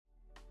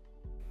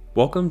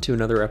Welcome to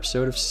another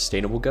episode of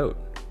Sustainable Goat.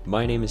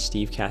 My name is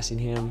Steve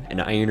Cassingham,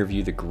 and I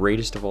interview the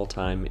greatest of all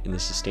time in the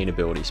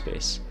sustainability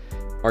space.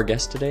 Our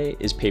guest today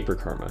is Paper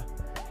Karma,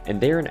 and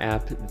they're an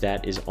app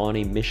that is on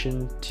a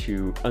mission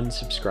to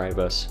unsubscribe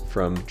us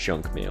from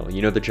junk mail.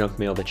 You know, the junk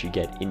mail that you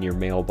get in your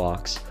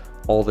mailbox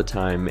all the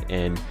time,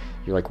 and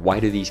you're like, why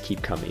do these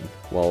keep coming?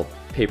 Well,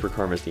 Paper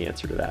Karma is the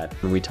answer to that.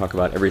 And we talk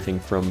about everything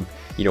from,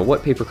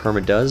 what Paper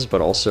Karma does, but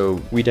also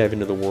we dive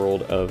into the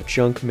world of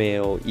junk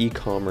mail,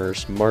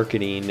 e-commerce,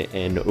 marketing,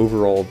 and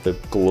overall the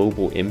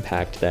global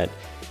impact that,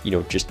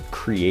 just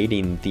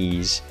creating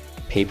these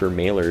paper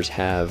mailers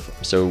have.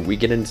 So we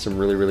get into some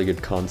really, really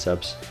good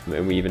concepts,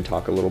 and we even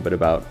talk a little bit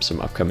about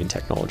some upcoming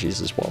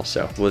technologies as well.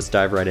 So let's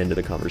dive right into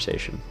the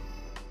conversation.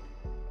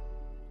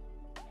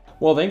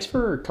 Well, thanks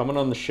for coming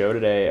on the show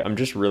today. I'm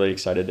just really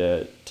excited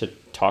to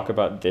talk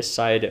about this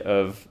side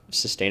of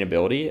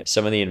sustainability,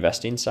 some of the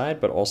investing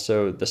side, but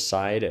also the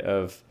side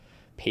of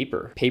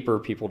paper. Paper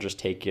people just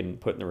take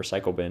and put in the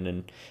recycle bin,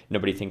 and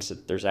nobody thinks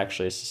that there's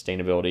actually a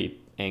sustainability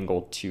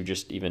angle to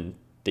just even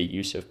the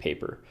use of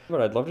paper.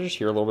 But I'd love to just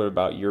hear a little bit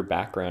about your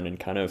background and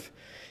kind of,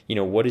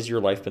 what has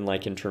your life been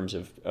like in terms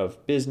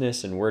of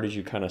business, and where did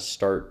you kind of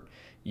start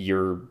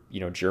your,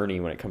 journey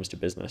when it comes to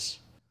business?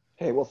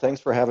 Hey, well, thanks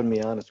for having me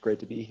on. It's great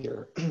to be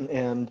here.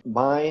 And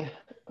my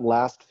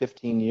last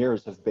 15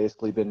 years have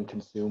basically been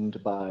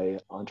consumed by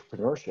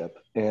entrepreneurship.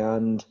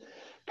 And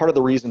part of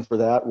the reason for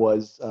that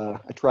was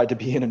I tried to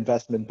be an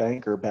investment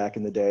banker back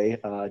in the day,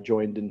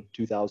 joined in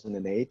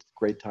 2008.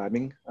 Great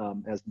timing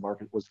as the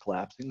market was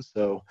collapsing.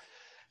 So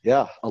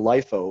yeah, a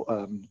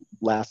LIFO,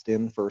 last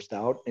in, first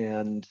out,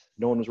 and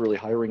no one was really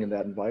hiring in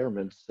that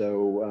environment.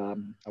 So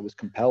I was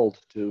compelled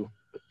to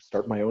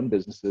start my own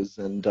businesses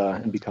and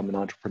become an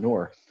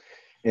entrepreneur.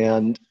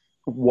 And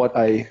what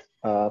I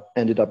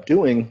ended up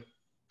doing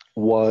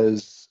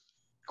was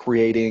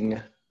creating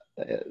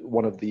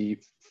one of the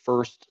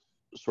first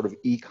sort of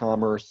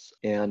e-commerce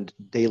and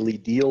daily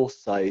deal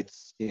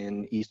sites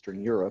in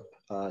Eastern Europe,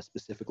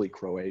 specifically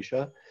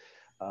Croatia.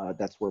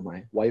 That's where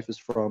my wife is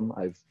from.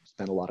 I've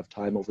spent a lot of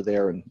time over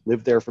there and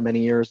lived there for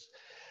many years.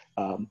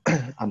 I'm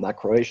not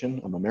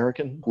Croatian, I'm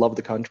American. Love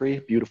the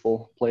country,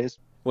 beautiful place.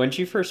 When did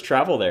you first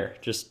travel there?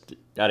 Just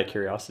out of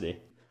curiosity.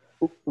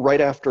 Right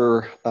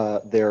after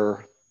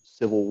their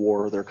civil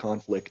war, their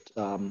conflict,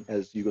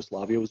 as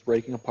Yugoslavia was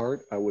breaking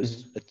apart, I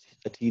was Mhm.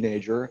 a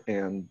teenager,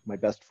 and my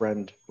best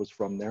friend was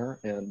from there.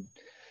 And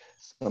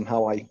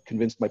somehow I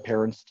convinced my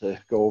parents to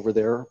go over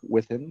there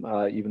with him,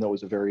 even though it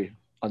was a very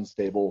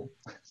unstable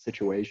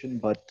situation.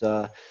 But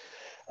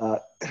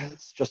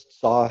just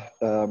saw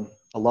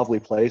a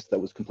lovely place that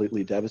was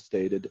completely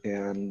devastated,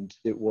 and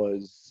it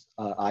was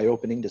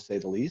eye-opening to say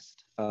the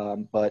least.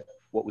 But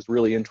what was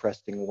really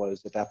interesting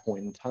was at that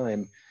point in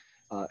time,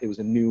 it was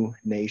a new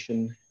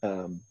nation,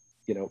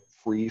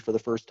 free for the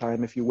first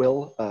time, if you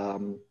will,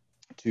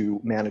 to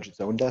manage its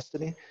own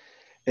destiny.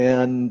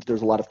 And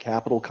there's a lot of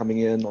capital coming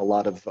in, a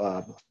lot of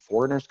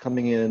foreigners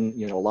coming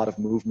in, a lot of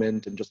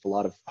movement and just a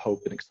lot of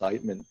hope and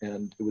excitement.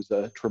 And it was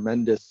a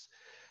tremendous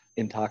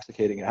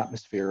intoxicating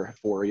atmosphere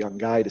for a young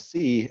guy to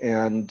see,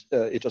 and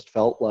it just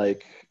felt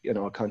like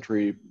a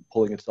country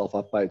pulling itself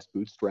up by its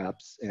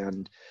bootstraps.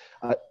 And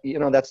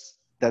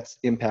that's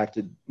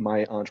impacted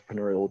my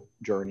entrepreneurial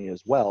journey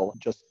as well.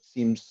 It just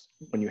seems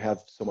when you have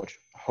so much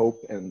hope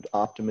and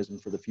optimism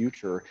for the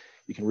future,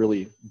 you can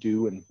really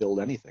do and build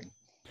anything.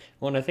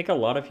 Well, and I think a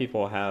lot of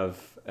people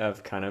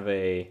have kind of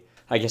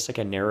I guess like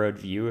a narrowed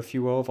view, if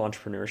you will, of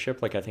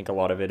entrepreneurship. Like I think a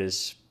lot of it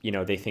is,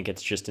 they think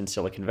it's just in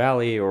Silicon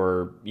Valley,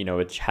 or,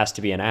 it has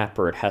to be an app,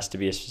 or it has to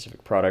be a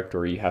specific product,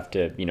 or you have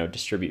to,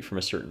 distribute from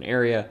a certain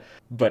area.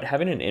 But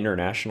having an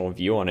international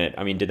view on it,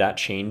 I mean, did that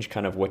change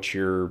kind of what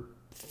your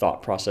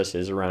thought process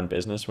is around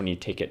business when you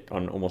take it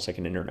on almost like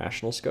an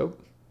international scope?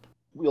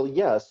 Well,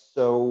 yes.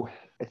 So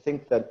I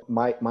think that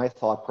my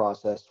thought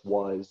process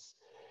was,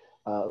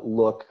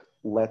 look,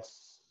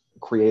 let's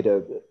create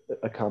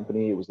a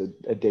company. It was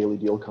a daily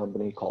deal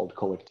company called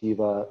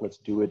Kolektiva. Let's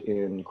do it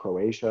in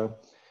Croatia.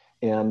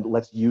 And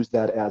let's use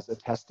that as a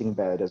testing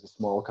bed, as a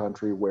small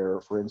country where,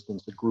 for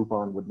instance, a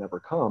Groupon would never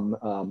come.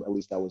 At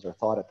least that was our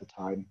thought at the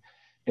time.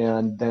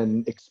 And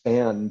then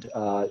expand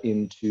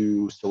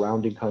into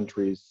surrounding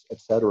countries, et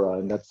cetera.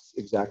 And that's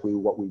exactly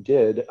what we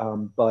did.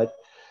 But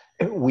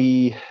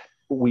we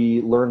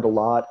we learned a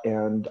lot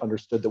and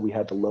understood that we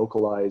had to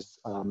localize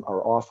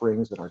our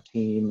offerings and our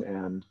team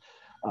and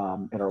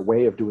our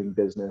way of doing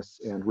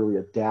business and really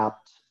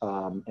adapt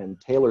and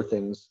tailor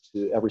things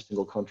to every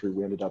single country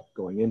we ended up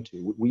going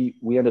into.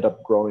 We ended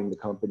up growing the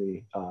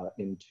company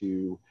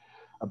into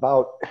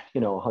about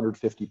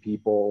 150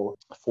 people,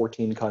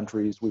 14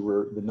 countries. We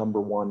were the number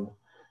one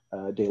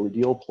daily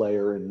deal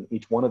player in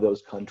each one of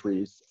those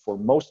countries for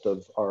most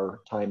of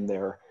our time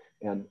there,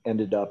 and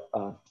ended up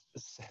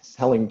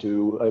selling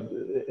to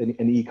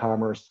an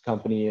e-commerce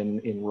company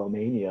in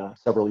Romania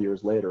several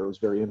years later. It was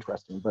very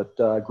interesting. But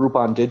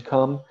Groupon did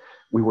come.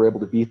 We were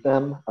able to beat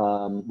them,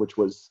 which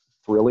was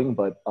thrilling,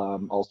 but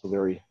also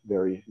very,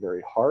 very,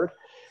 very hard.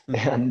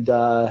 And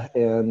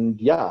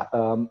yeah,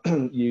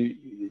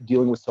 you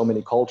dealing with so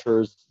many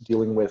cultures,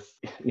 dealing with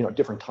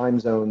different time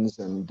zones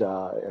and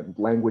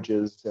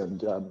languages and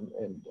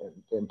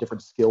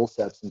different skill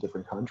sets in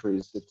different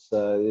countries. It's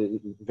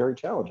very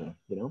challenging,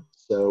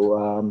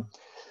 So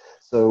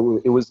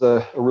it was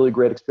a really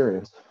great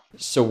experience.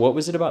 So what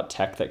was it about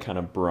tech that kind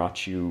of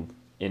brought you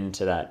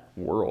into that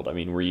world? I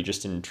mean, were you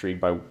just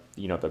intrigued by,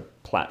 the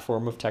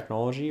platform of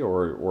technology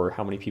or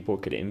how many people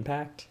it could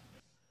impact?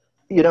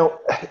 You know,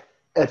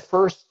 at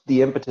first,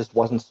 the impetus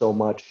wasn't so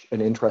much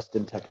an interest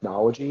in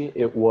technology.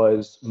 It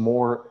was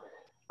more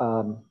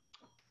um,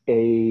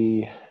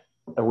 a,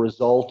 a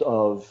result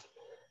of,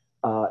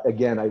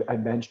 again, I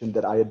mentioned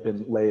that I had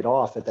been laid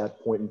off at that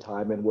point in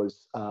time and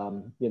was,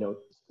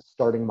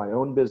 starting my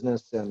own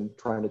business and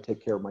trying to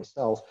take care of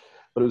myself.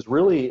 But it was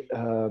really,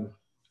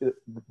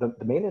 the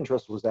main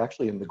interest was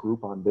actually in the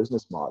Groupon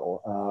business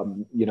model.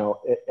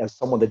 As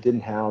someone that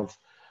didn't have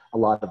a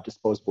lot of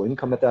disposable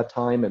income at that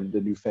time and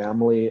the new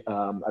family,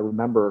 I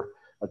remember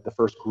the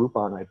first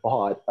Groupon I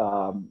bought,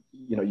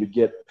 you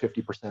get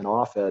 50%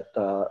 off at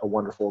a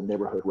wonderful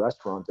neighborhood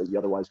restaurant that you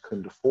otherwise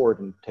couldn't afford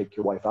and take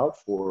your wife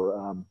out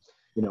for,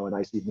 a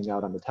nice evening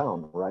out on the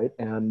town, right?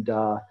 And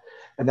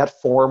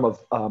that form of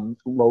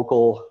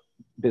local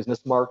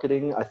business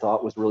marketing I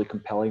thought was really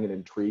compelling and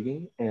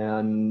intriguing.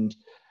 And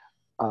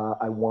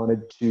I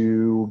wanted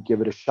to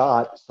give it a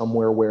shot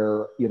somewhere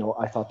where,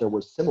 I thought there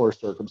was similar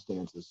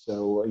circumstances.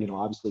 So,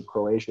 obviously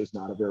Croatia is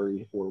not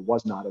or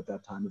was not at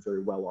that time, a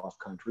very well-off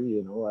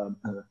country,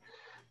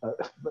 uh,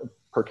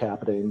 per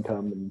capita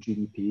income and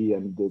GDP.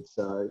 And it's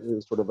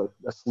sort of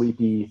a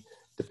sleepy,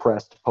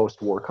 depressed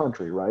post-war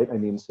country, right? I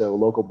mean, so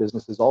local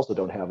businesses also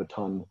don't have a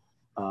ton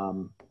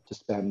to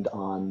spend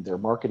on their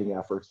marketing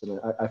efforts. And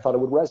I thought it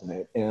would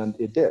resonate, and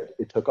it did.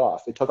 It took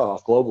off. It took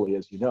off globally,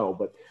 as you know,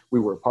 but we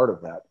were a part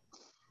of that.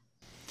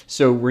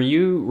 So were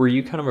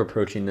you kind of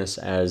approaching this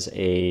as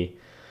it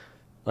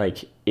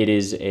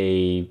is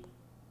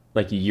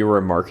like you're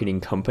a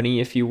marketing company,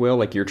 if you will,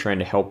 like you're trying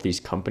to help these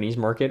companies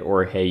market,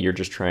 or hey, you're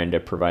just trying to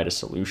provide a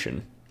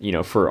solution,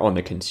 for on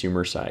the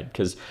consumer side?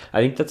 Because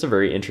I think that's a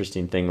very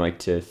interesting thing, like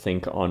to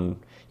think on,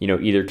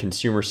 either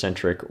consumer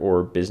centric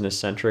or business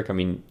centric. I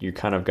mean, you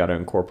kind of got to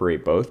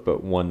incorporate both,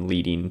 but one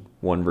leading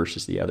one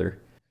versus the other.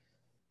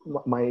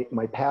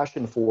 My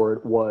passion for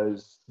it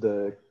was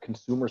the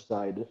consumer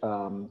side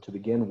to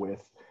begin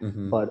with,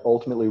 Mm-hmm. but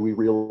ultimately we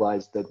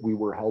realized that we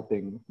were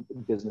helping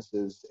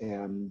businesses,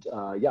 and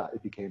yeah,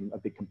 it became a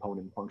big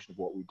component and function of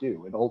what we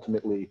do. And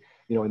ultimately,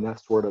 in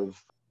that sort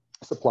of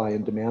supply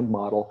and demand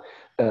model,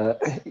 uh,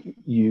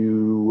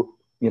 you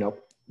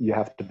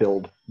have to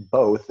build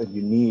both, and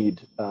you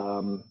need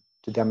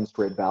to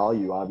demonstrate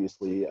value,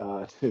 obviously,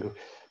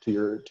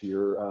 to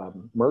your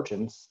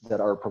merchants that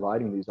are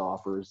providing these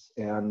offers,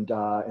 and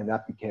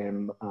that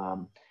became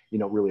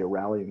really a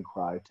rallying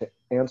cry. To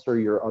answer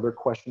your other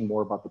question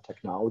more about the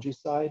technology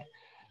side,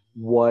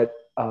 what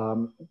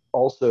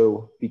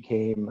also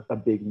became a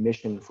big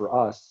mission for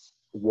us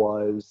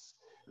was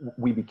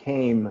we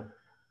became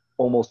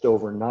almost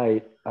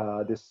overnight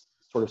this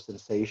sort of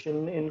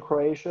sensation in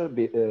Croatia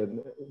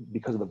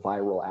because of the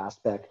viral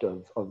aspect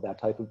of that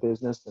type of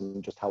business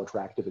and just how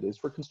attractive it is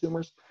for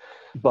consumers.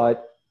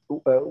 But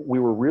we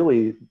were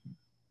really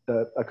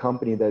a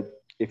company that,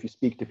 if you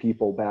speak to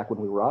people back when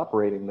we were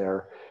operating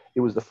there, it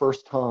was the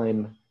first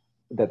time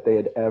that they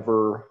had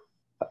ever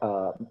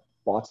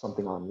bought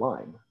something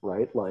online,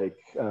 right? Like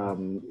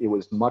it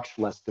was much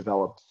less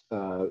developed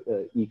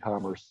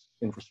e-commerce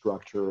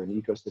infrastructure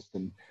and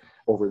ecosystem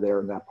over there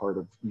in that part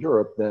of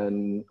Europe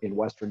than in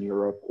Western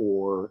Europe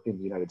or in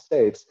the United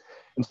States.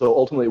 And so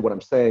ultimately what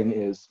I'm saying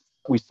is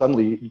we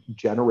suddenly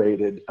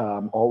generated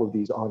all of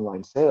these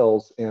online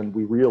sales, and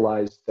we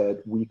realized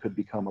that we could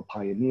become a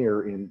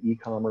pioneer in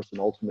e-commerce and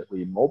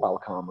ultimately mobile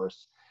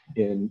commerce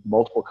in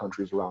multiple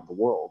countries around the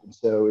world. And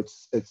so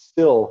it's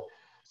still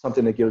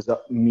something that gives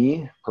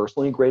me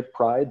personally great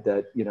pride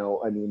that,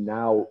 I mean,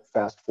 now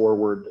fast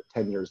forward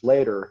 10 years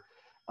later,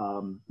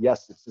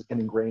 yes, it's an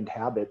ingrained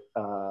habit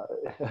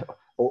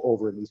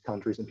over in these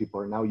countries, and people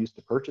are now used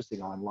to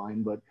purchasing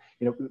online. But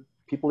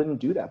people didn't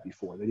do that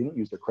before. They didn't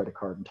use their credit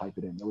card and type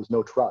it in. There was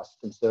no trust,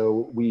 and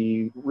so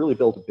we really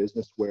built a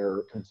business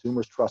where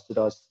consumers trusted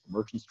us,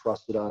 merchants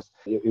trusted us.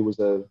 It was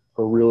a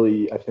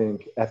really, I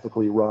think,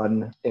 ethically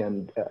run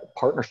and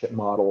partnership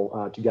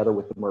model together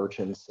with the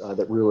merchants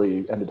that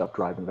really ended up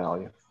driving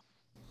value.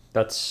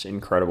 That's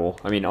incredible.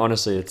 I mean,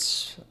 honestly,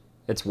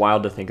 it's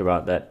wild to think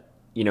about that.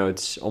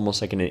 It's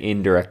almost like in an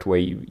indirect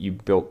way you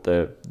built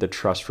the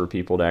trust for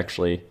people to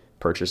actually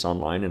purchase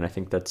online, and I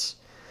think that's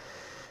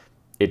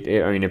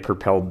it. I mean, it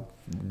propelled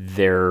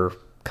their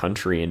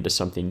country into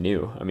something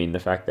new. I mean,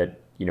 the fact that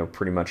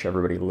pretty much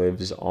everybody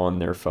lives on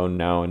their phone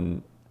now,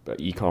 and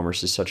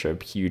e-commerce is such a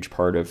huge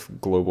part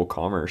of global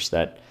commerce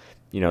that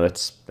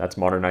that's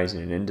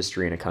modernizing an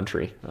industry in a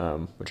country,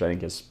 which I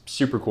think is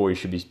super cool. You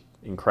should be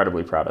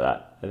incredibly proud of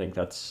that. I think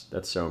that's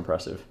so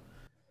impressive.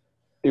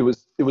 it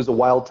was a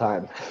wild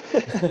time,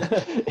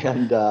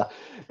 and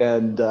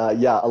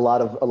yeah, a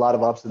lot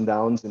of ups and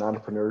downs in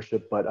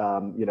entrepreneurship. But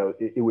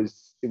it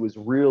was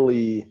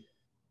really,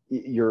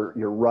 you're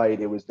right.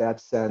 It was that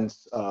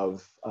sense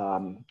of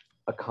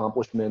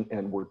accomplishment,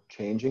 and we're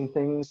changing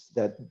things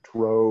that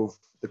drove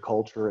the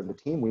culture and the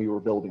team we were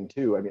building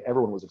too. I mean,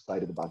 everyone was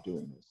excited about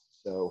doing this,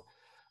 so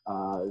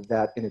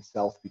that in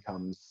itself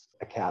becomes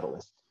a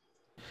catalyst.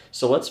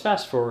 So let's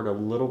fast forward a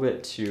little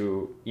bit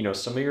to,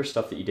 some of your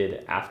stuff that you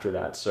did after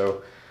that.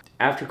 So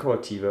after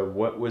Collectiva,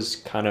 what was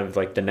kind of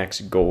like the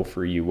next goal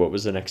for you? What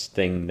was the next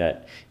thing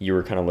that you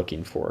were kind of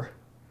looking for?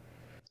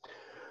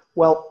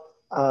 Well,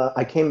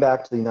 I came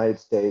back to the United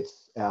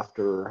States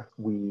after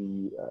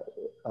we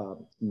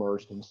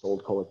merged and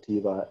sold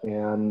Collectiva,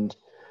 and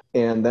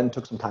then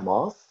took some time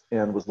off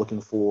and was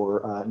looking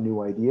for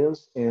new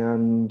ideas.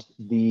 And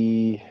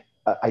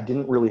I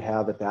didn't really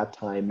have at that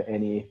time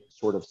any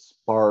sort of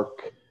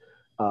spark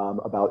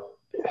about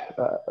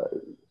uh,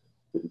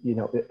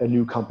 a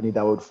new company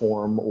that would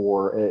form,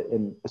 or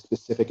in a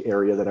specific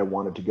area that I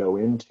wanted to go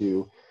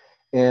into.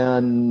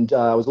 And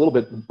I was a little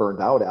bit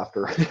burned out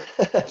after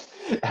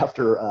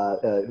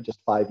after just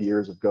 5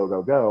 years of go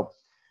go go,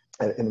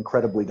 an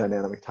incredibly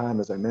dynamic time,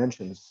 as I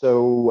mentioned.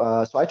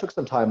 So I took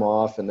some time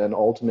off, and then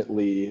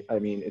ultimately, I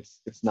mean,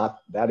 it's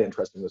not that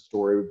interesting, the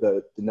story.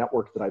 The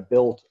network that I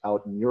built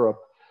out in Europe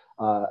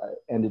uh,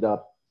 ended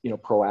up,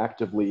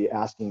 proactively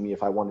asking me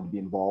if I wanted to be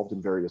involved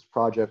in various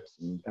projects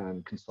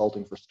and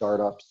consulting for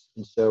startups.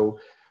 And so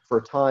for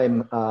a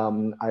time,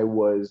 I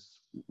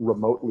was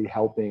remotely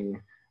helping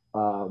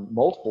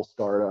multiple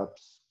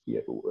startups,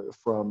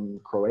 from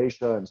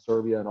Croatia and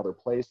Serbia and other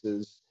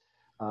places,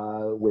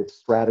 with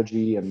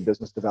strategy and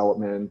business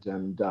development,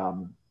 and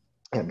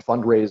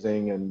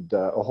fundraising, and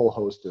a whole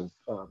host of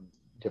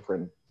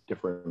different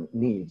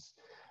needs.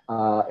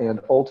 And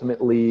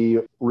ultimately,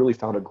 really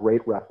found a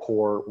great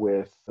rapport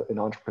with an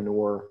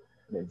entrepreneur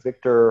named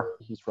Victor.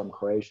 He's from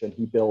Croatia, and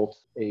he built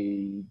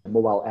a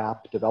mobile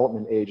app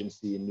development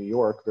agency in New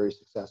York, very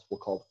successful,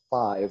 called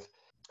Five.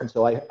 And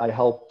so I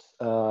helped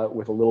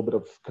with a little bit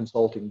of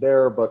consulting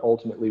there, but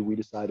ultimately we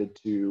decided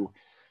to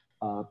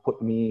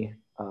put me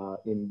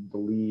in the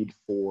lead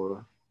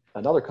for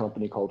another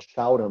company called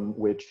Shoutem,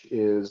 which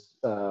is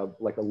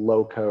like a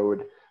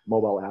low-code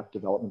mobile app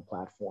development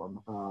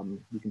platform.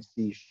 You can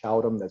see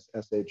Shoutem, that's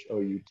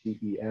Shoutem,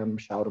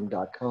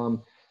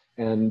 shoutem.com.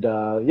 And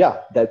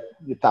yeah, that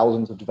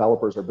thousands of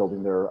developers are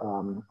building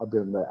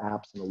the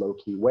apps in a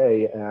low-key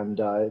way. And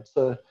it's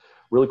a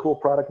really cool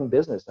product and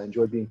business. I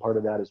enjoy being part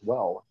of that as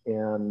well.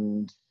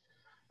 And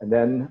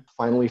then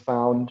finally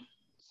found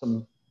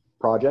some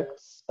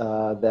projects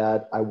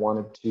that I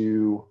wanted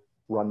to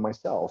run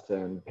myself,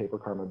 and Paper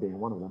Karma being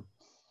one of them.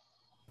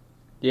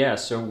 Yeah,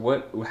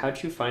 so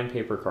how'd you find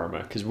Paper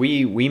Karma? Because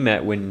we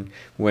met when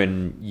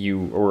you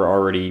were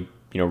already,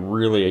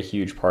 really a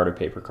huge part of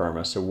Paper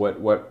Karma. So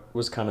what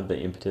was kind of the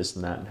impetus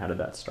in that, and how did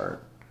that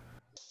start?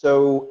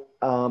 So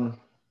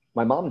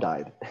my mom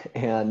died,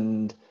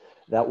 and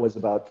that was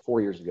about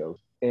 4 years ago.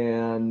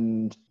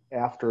 And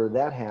after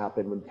that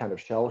happened, we kind of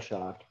shell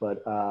shocked.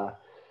 But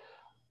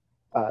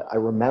I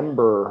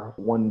remember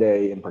one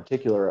day in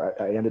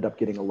particular, I ended up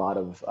getting a lot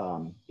of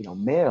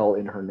mail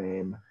in her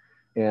name,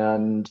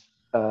 and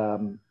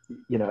um,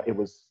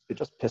 it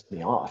just pissed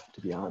me off, to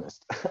be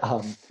honest.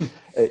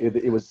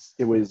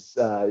 It was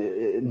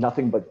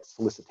nothing but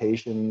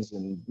solicitations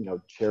and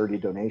charity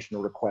donation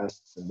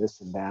requests and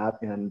this and that,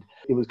 and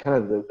it was kind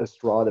of the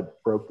straw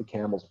that broke the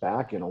camel's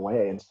back in a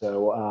way. And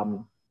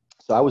so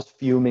I was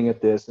fuming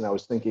at this, and I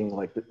was thinking,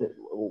 like,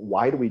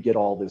 why do we get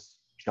all this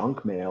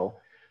junk mail?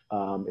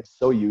 It's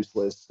so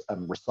useless.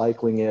 I'm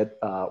recycling it,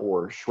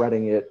 or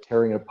shredding it,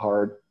 tearing it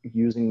apart,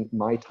 using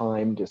my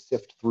time to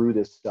sift through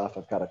this stuff.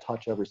 I've got to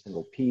touch every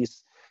single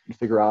piece and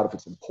figure out if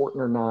it's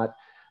important or not.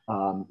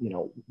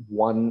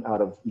 One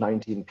out of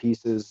 19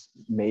 pieces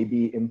may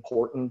be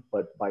important,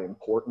 but by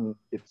important,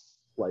 it's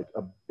like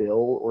a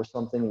bill or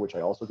something, which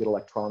I also get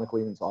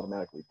electronically and it's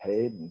automatically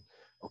paid. And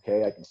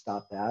okay, I can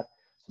stop that.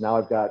 So now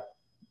I've got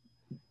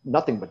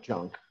nothing but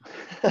junk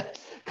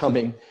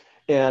coming,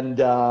 and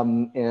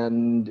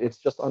it's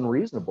just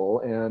unreasonable,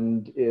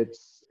 and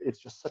it's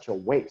just such a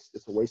waste.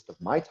 It's a waste of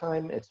my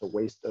time. It's a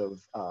waste of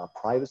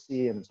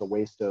privacy, and it's a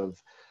waste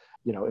of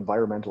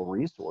environmental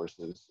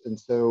resources. And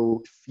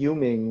so,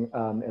 fuming,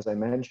 as I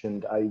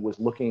mentioned, I was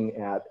looking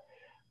at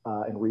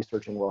and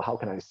researching, well, how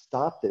can I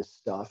stop this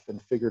stuff?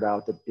 And figured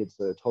out that it's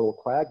a total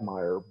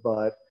quagmire.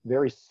 But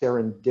very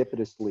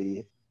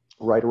serendipitously,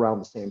 right around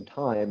the same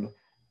time,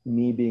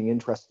 me being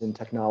interested in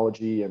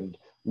technology and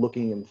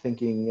looking and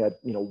thinking at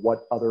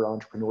what other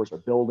entrepreneurs are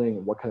building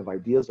and what kind of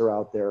ideas are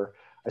out there,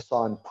 I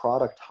saw on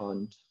Product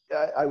Hunt.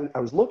 I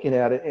was looking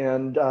at it,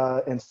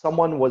 and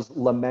someone was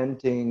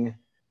lamenting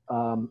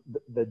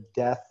the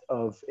death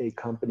of a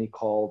company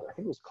called, I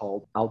think it was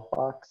called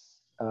Outbox.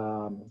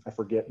 I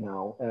forget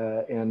now.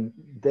 And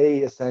they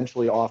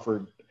essentially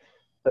offered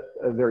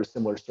a very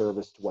similar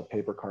service to what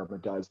Paper Karma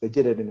does. They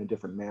did it in a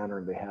different manner,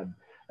 and they had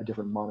a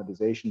different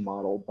monetization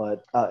model.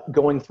 But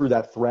going through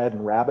that thread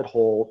and rabbit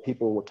hole,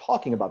 people were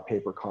talking about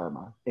Paper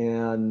Karma,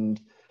 and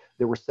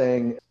they were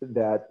saying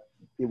that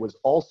it was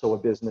also a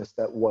business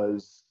that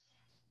was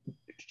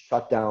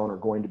shut down or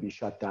going to be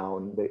shut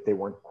down. They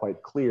weren't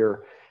quite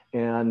clear.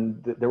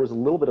 And there was a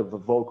little bit of a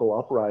vocal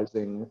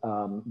uprising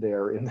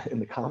there in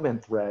the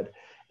comment thread.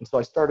 And so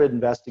I started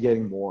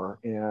investigating more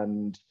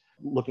and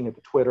looking at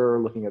the Twitter,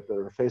 looking at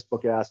their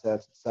Facebook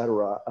assets, et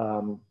cetera,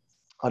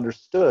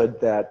 understood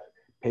that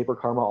Paper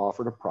Karma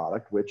offered a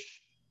product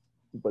which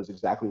was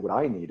exactly what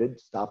I needed,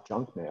 stop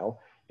junk mail,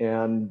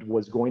 and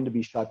was going to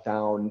be shut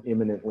down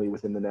imminently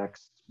within the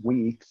next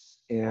weeks.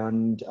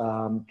 And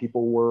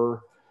people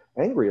were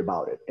angry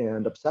about it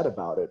and upset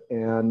about it,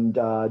 and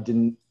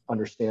didn't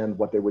understand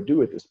what they would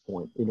do at this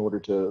point in order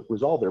to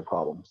resolve their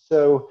problem.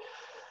 So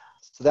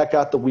that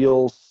got the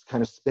wheels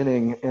kind of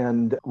spinning,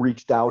 and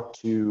reached out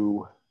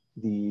to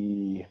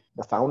the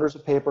founders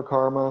of Paper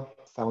Karma,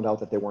 found out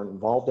that they weren't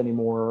involved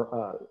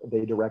anymore.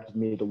 They directed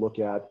me to look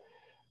at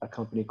a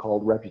company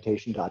called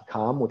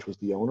Reputation.com, which was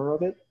the owner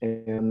of it.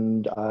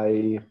 And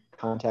I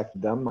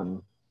contacted them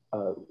on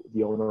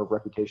the owner of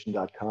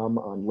Reputation.com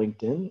on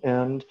LinkedIn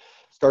and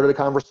started a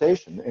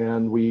conversation.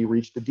 And we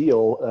reached a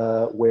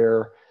deal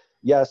where,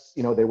 yes,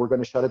 they were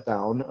going to shut it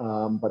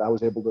down, but I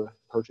was able to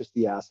purchase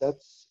the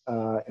assets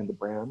and the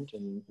brand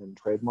and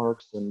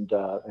trademarks and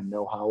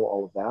know-how,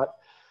 all of that.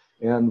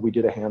 And we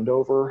did a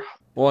handover.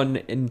 Well,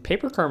 and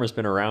Paper Karma's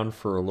been around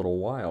for a little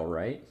while,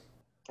 right?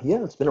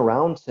 Yeah, it's been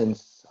around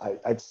since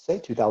I'd say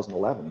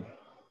 2011.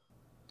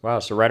 Wow,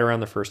 so right around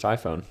the first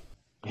iPhone.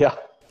 Yeah.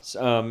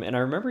 And I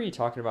remember you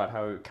talking about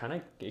how it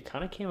kind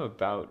of came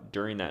about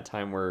during that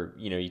time where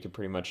you could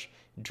pretty much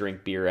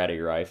drink beer out of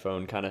your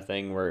iPhone kind of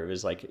thing, where it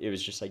was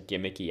just like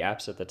gimmicky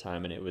apps at the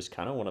time, and it was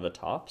kind of one of the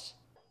tops.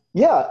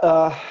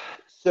 Yeah.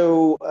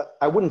 So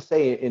I wouldn't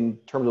say in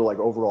terms of like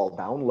overall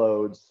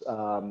downloads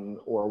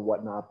or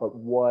whatnot, but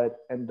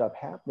what ended up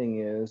happening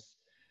is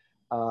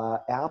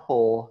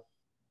Apple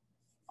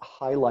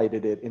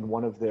highlighted it in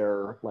one of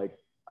their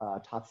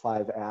top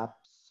 5 apps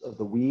of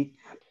the week,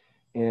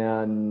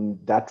 and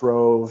that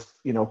drove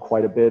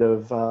quite a bit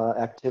of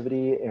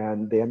activity.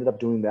 And they ended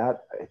up doing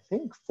that, I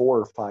think, 4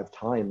 or 5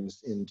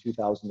 times in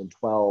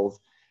 2012.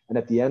 And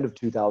at the end of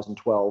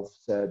 2012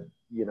 said,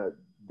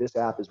 this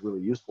app is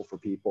really useful for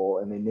people,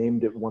 and they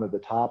named it one of the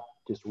top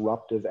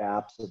disruptive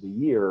apps of the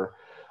year,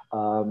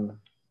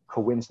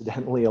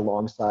 coincidentally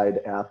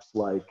alongside apps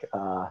like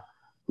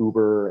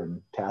Uber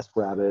and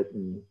TaskRabbit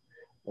and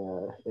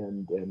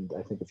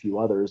I think a few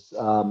others.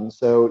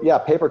 So yeah,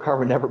 Paper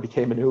Karma never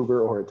became an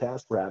Uber or a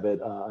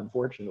TaskRabbit,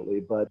 unfortunately.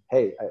 But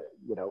hey,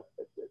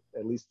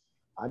 at least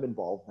I'm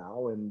involved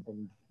now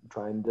and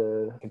trying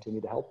to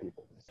continue to help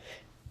people.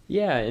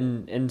 Yeah,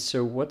 and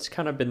so what's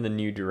kind of been the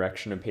new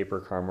direction of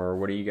Paper Karma, or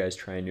what are you guys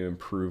trying to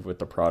improve with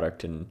the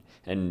product? And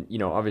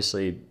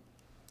obviously,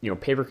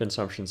 paper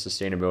consumption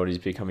sustainability is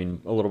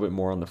becoming a little bit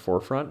more on the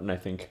forefront, and I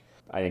think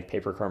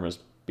Paper Karma is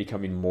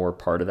becoming more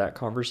part of that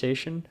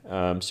conversation.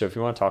 So if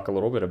you want to talk a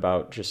little bit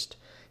about just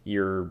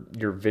your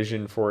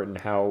vision for it and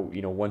how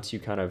once you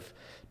kind of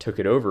took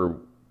it over,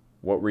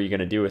 what were you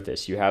going to do with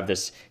this? You have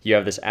this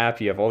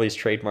app, you have all these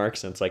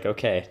trademarks, and it's like,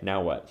 okay,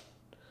 now what?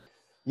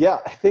 Yeah,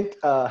 I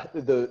think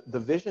the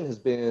vision has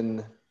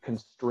been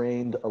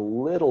constrained a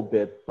little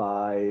bit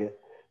by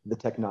the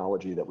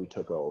technology that we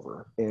took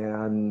over.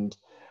 And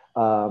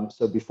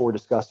so before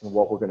discussing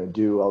what we're going to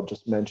do, I'll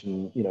just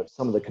mention,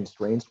 some of the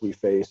constraints we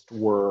faced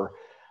were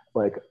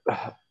like,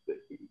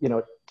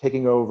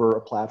 taking over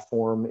a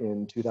platform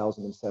in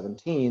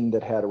 2017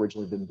 that had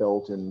originally been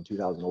built in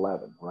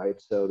 2011,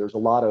 right? So there's a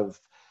lot of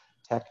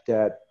tech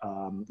debt,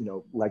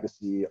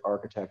 legacy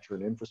architecture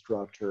and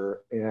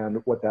infrastructure.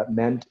 And what that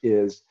meant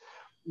is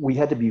we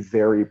had to be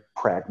very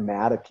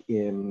pragmatic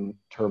in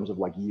terms of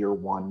like year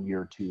 1,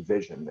 year 2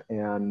 vision.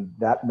 And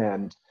that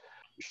meant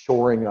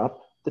shoring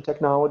up the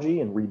technology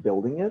and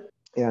rebuilding it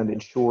and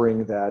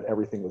ensuring that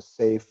everything was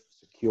safe,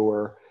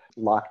 secure,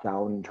 locked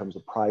down in terms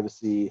of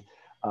privacy,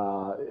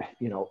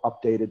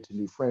 updated to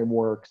new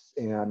frameworks.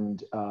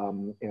 And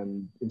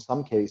in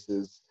some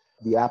cases,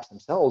 the apps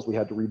themselves, we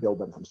had to rebuild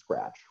them from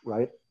scratch,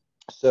 right?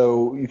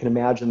 So you can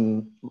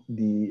imagine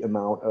the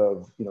amount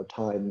of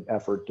time,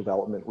 effort,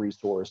 development,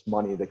 resource,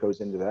 money that goes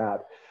into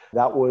that.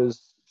 That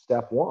was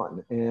step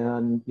 1.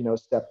 And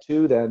step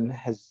 2 then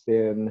has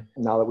been,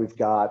 now that we've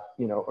got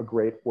a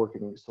great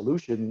working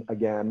solution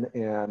again,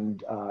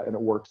 and it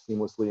works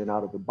seamlessly and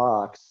out of the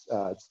box,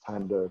 it's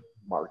time to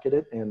market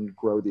it and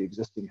grow the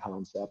existing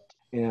concept.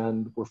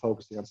 And we're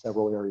focusing on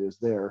several areas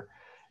there.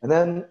 And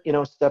then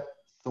step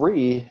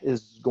 3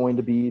 is going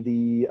to be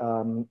the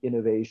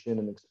innovation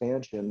and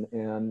expansion.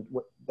 And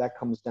what that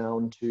comes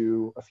down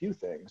to a few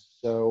things.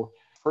 So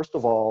first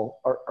of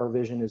all, our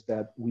vision is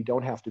that we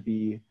don't have to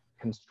be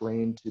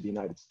constrained to the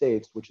United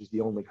States, which is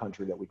the only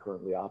country that we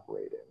currently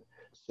operate in.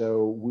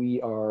 So we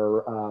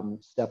are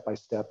step by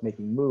step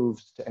making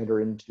moves to enter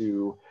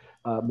into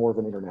more of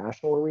an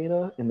international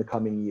arena in the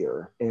coming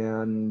year.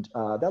 And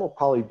that'll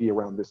probably be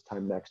around this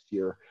time next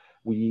year.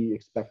 We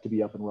expect to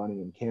be up and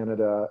running in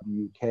Canada,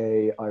 the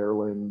UK,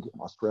 Ireland,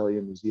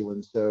 Australia, New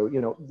Zealand. So,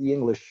 the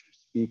English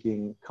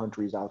speaking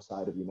countries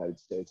outside of the United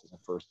States as a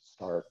first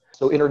start.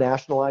 So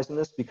internationalizing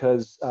this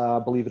because,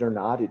 believe it or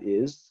not, it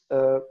is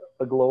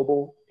a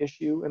global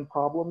issue and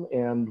problem.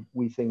 And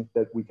we think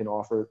that we can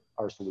offer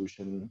our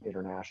solution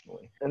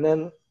internationally. And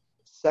then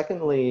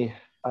secondly,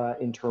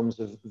 in terms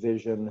of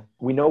vision,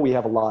 we know we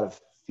have a lot of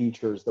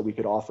features that we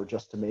could offer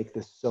just to make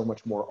this so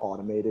much more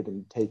automated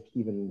and take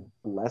even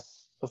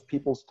less of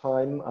people's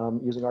time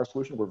using our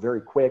solution. We're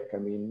very quick. I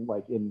mean,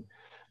 like in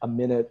a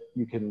minute,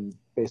 you can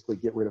basically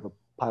get rid of a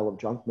pile of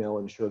junk mail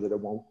and ensure that it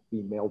won't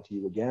be mailed to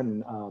you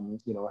again,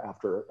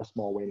 after a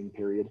small waiting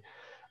period.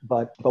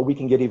 But we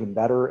can get even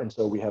better. And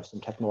so we have some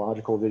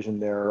technological vision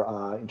there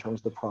in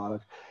terms of the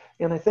product.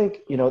 And I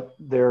think,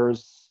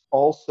 there's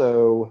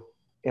also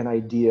an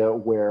idea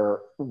where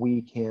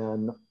we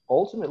can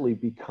ultimately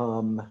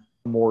become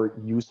more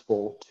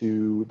useful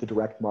to the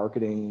direct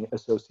marketing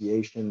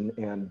association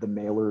and the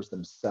mailers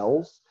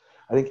themselves.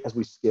 I think as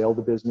we scale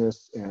the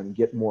business and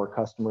get more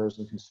customers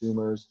and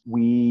consumers,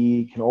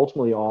 we can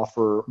ultimately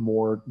offer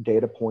more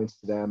data points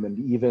to them, and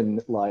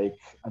even like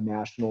a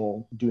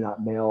national do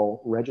not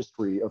mail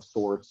registry of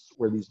sorts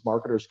where these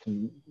marketers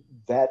can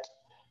vet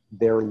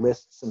their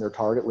lists and their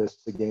target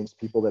lists against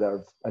people that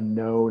have a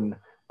known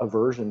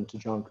aversion to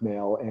junk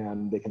mail,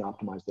 and they can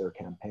optimize their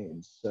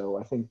campaigns. So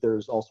I think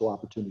there's also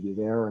opportunity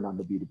there and on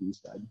the B2B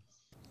side.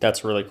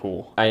 That's really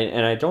cool.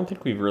 I don't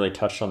think we've really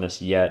touched on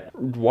this yet.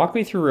 Walk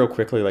me through real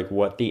quickly like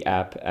what the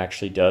app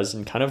actually does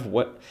and kind of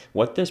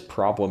what this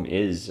problem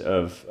is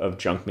of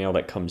junk mail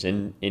that comes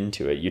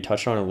into it. You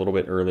touched on it a little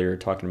bit earlier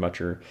talking about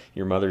your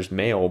mother's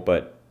mail,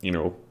 but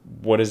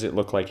what does it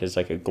look like as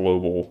like a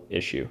global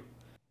issue?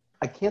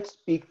 I can't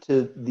speak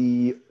to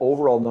the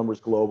overall numbers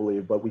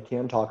globally, but we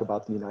can talk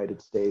about the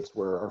United States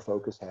where our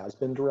focus has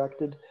been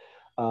directed.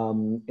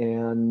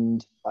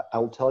 And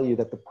I'll tell you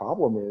that the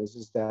problem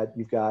is that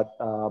you've got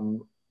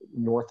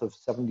north of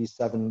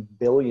 77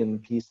 billion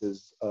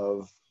pieces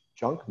of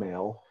junk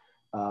mail.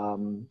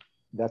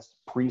 That's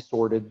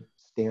pre-sorted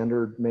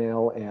standard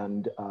mail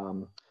and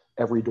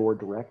every door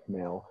direct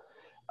mail.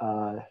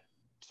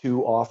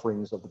 Two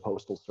offerings of the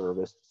Postal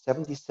Service,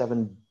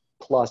 77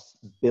 plus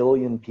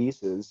billion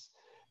pieces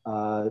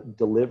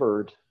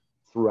delivered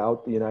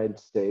throughout the United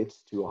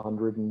States to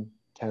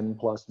 110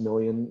 plus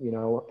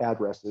million,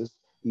 addresses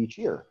each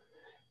year.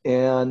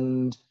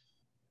 And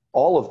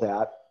all of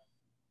that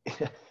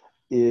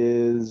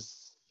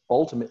is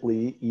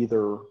ultimately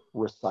either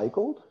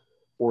recycled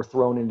or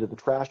thrown into the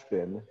trash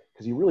bin,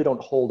 because you really don't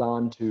hold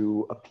on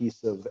to a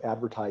piece of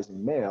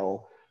advertising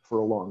mail for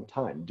a long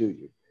time, do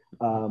you?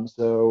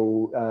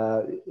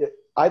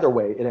 Either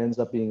way, it ends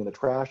up being in the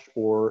trash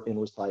or in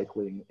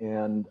recycling.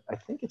 And I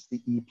think it's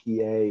the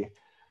EPA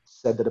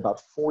said that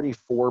about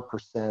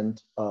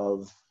 44%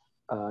 of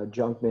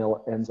junk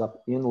mail ends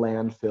up in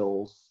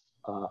landfills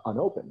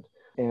unopened.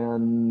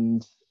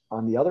 And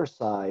on the other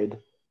side,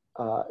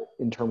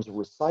 in terms of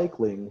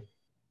recycling,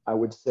 I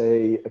would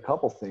say a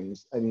couple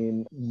things. I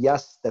mean,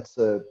 yes, that's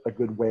a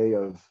good way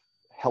of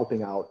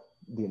helping out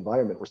the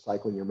environment,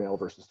 recycling your mail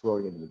versus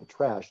throwing it into the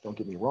trash, don't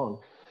get me wrong.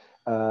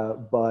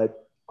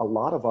 But a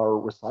lot of our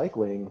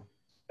recycling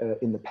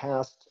in the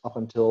past, up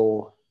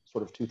until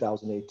sort of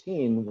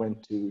 2018,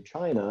 went to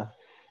China,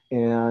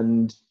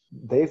 and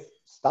they've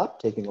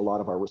stopped taking a lot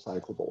of our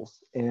recyclables.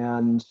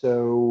 And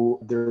so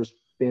there's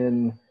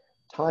been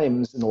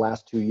times in the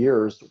last 2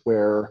 years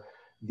where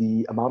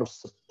the amount of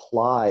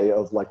supply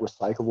of like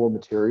recyclable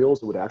materials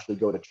that would actually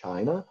go to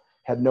China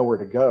had nowhere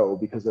to go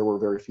because there were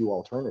very few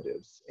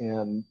alternatives.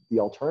 And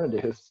the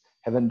alternatives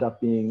have ended up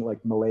being like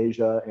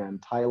Malaysia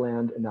and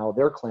Thailand, and now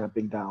they're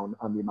clamping down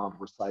on the amount of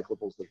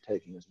recyclables they're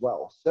taking as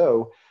well.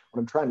 So what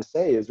I'm trying to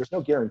say is there's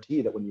no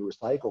guarantee that when you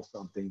recycle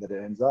something that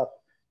it ends up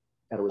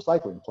at a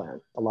recycling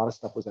plant. A lot of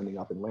stuff was ending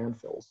up in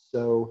landfills.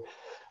 So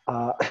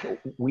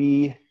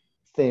we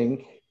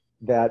think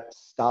that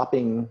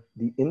stopping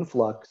the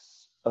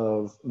influx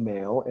of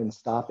mail and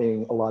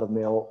stopping a lot of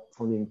mail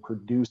from being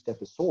produced at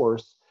the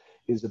source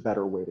is a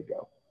better way to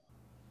go.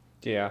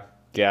 Yeah,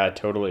 I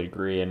totally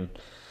agree.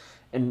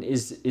 And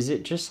is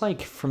it just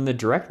like from the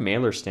direct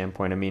mailer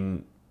standpoint? I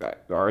mean,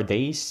 are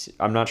they?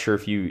 I'm not sure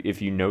if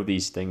you know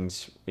these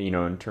things,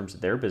 in terms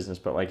of their business,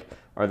 but like,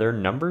 are their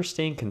numbers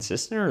staying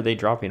consistent or are they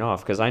dropping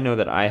off? Because I know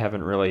that I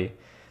haven't really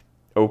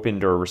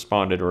opened or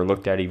responded or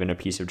looked at even a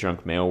piece of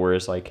junk mail,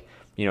 whereas like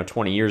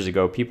 20 years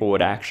ago, people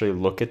would actually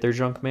look at their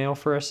junk mail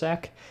for a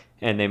sec,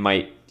 and they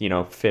might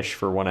fish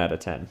for 1 out of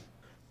 10.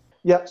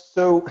 Yeah.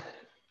 So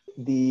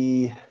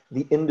the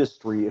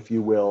industry, if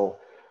you will,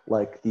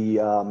 like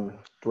the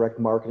Direct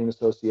Marketing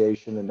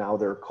Association, and now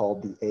they're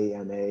called the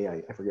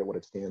AMA. I forget what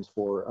it stands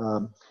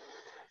for.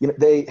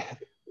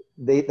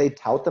 They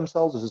tout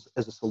themselves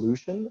as a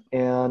solution,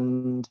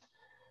 and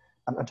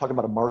I'm talking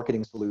about a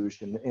marketing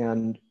solution.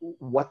 And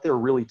what they're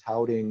really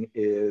touting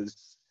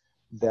is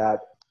that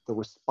the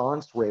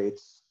response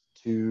rates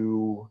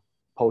to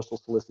postal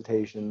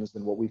solicitations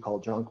and what we call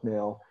junk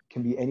mail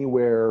can be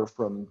anywhere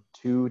from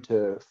 2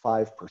 to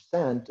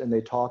 5%. And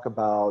they talk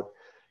about,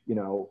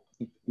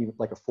 even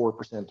like a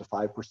 4% to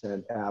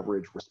 5%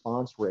 average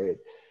response rate.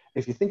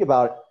 If you think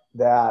about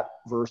that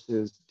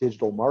versus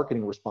digital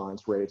marketing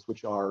response rates,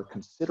 which are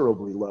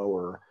considerably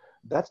lower,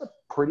 that's a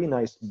pretty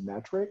nice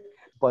metric.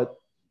 But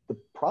the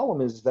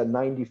problem is that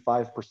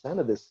 95%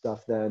 of this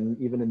stuff, then,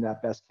 even in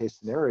that best case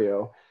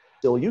scenario,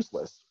 still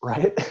useless,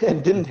 right?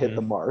 And didn't hit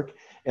the mark.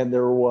 And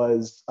there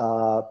was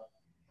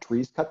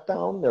trees cut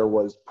down, there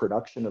was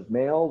production of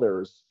mail,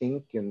 there's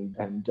ink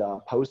and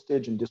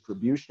postage and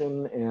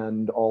distribution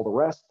and all the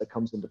rest that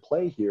comes into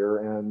play here.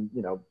 And,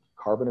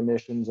 carbon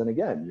emissions. And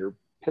again, you're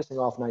pissing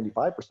off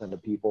 95%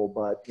 of people,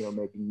 but,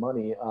 making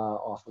money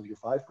off of your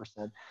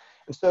 5%.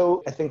 And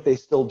so I think they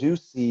still do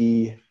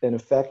see an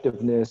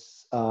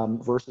effectiveness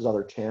versus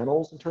other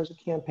channels in terms of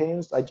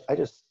campaigns. I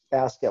just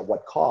ask at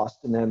what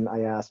cost, and then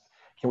I ask,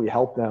 can we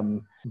help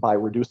them by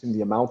reducing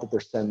the amount that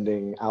they're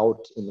sending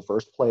out in the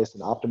first place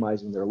and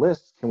optimizing their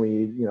lists? Can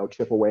we,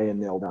 chip away and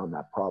nail down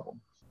that problem?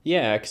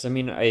 Yeah, because I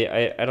mean,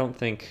 I don't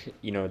think,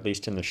 at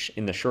least in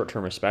the short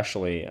term,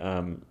 especially,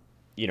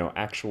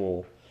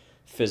 actual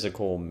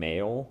physical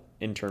mail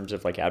in terms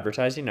of like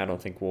advertising, I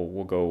don't think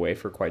will go away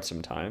for quite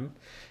some time.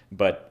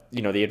 But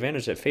the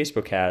advantage that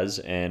Facebook has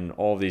and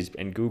all these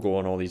and Google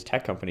and all these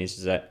tech companies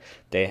is that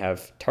they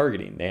have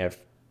targeting, they have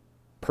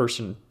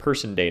person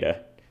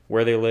data,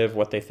 where they live,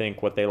 what they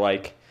think, what they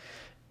like.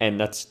 And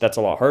that's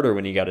a lot harder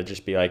when you got to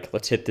just be like,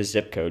 let's hit the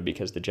zip code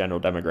because the general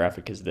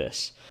demographic is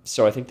this.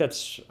 So I think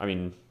that's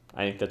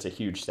a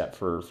huge step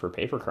for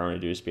Paper Karma to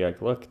do, is be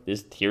like, look,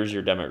 here's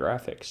your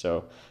demographic.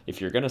 So if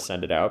you're going to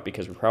send it out,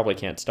 because we probably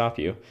can't stop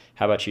you,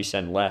 how about you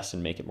send less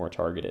and make it more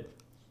targeted?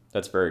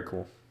 That's very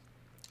cool.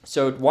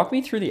 So walk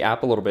me through the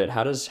app a little bit.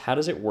 How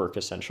does it work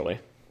essentially?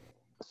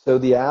 So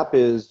the app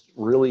is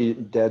really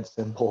dead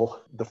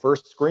simple. The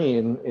first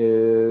screen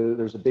is,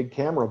 there's a big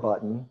camera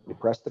button. You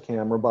press the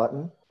camera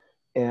button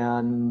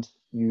and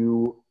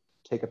you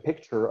take a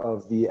picture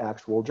of the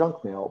actual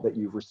junk mail that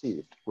you've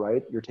received,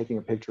 right? You're taking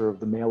a picture of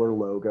the mailer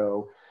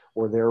logo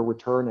or their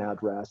return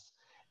address.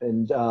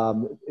 And,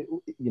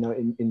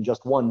 in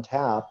just one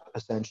tap,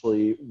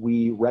 essentially,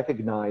 we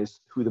recognize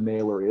who the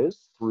mailer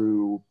is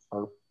through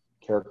our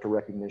character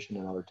recognition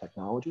and other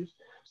technologies.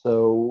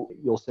 So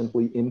you'll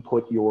simply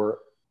input your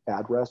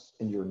address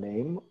and your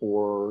name,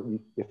 or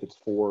if it's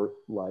for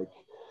like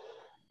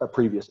a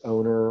previous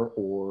owner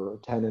or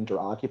tenant or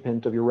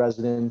occupant of your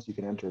residence, you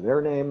can enter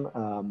their name.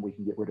 We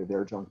can get rid of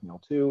their junk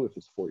mail too. If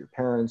it's for your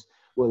parents,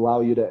 we'll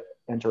allow you to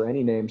enter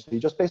any name. So you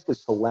just basically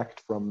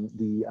select from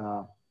the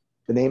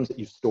names that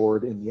you've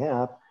stored in the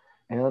app,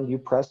 and you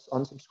press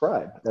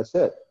unsubscribe. That's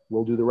it.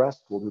 We'll do the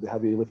rest. We'll do the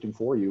heavy lifting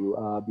for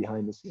you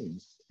behind the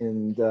scenes.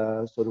 And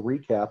so to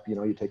recap,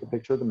 you take a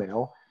picture of the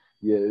mail,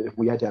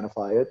 we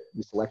identify it,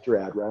 you select your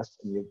address,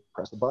 and you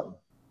press a button.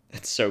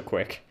 That's so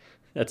quick.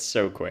 That's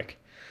so quick.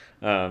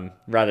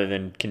 Rather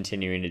than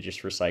continuing to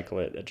just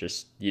recycle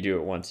it, you do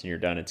it once and you're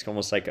done. It's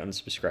almost like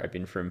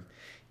unsubscribing from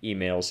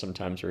emails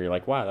sometimes, where you're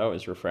like, wow, that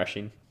was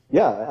refreshing.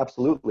 Yeah,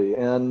 absolutely.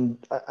 And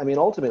I mean,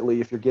 ultimately,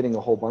 if you're getting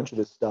a whole bunch of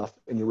this stuff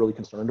and you're really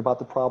concerned about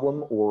the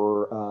problem,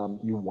 or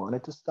you want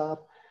it to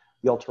stop,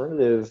 the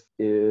alternative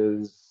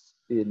is,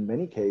 in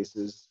many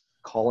cases,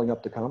 calling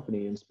up the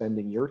company and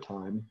spending your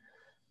time.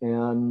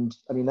 And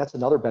I mean, that's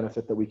another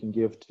benefit that we can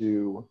give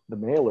to the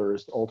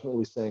mailers,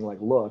 ultimately saying like,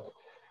 look,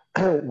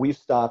 we've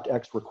stopped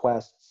X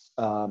requests,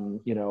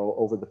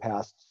 over the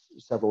past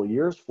several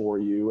years for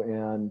you.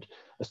 And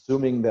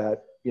assuming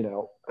that,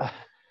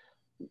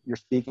 you're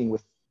speaking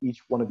with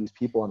each one of these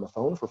people on the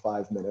phone for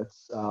 5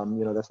 minutes,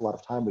 that's a lot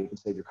of time where you can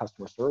save your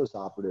customer service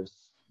operatives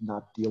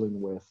not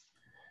dealing with,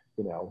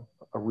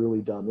 a really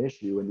dumb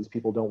issue. And these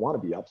people don't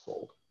want to be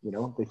upsold,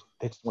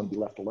 they just want to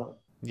be left alone.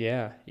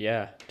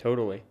 Yeah,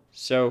 totally.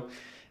 So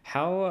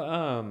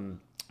how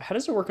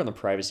does it work on the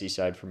privacy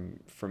side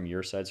from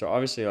your side? So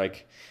obviously,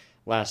 like,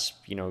 last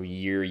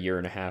year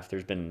and a half,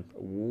 there's been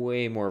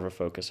way more of a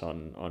focus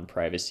on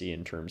privacy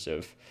in terms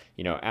of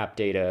app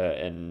data,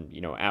 and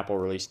Apple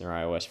releasing their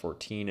iOS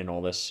 14 and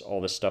all this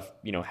stuff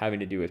having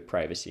to do with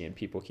privacy and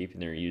people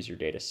keeping their user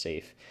data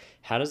safe.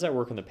 How does that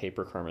work on the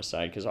Paper Karma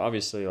side? Because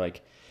obviously,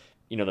 like,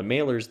 the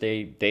mailers,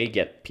 they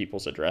get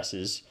people's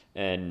addresses,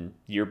 and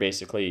you're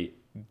basically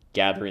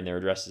gathering their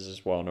addresses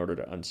as well in order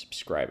to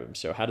unsubscribe them.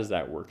 So how does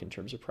that work in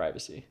terms of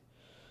privacy?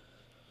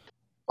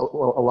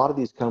 Well, a lot of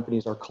these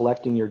companies are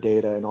collecting your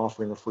data and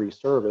offering a free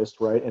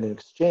service, right? And in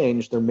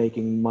exchange, they're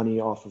making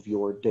money off of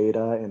your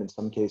data, and in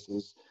some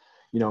cases,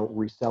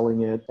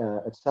 reselling it,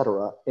 et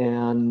cetera.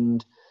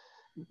 And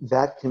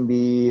that can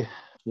be,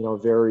 a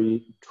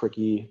very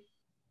tricky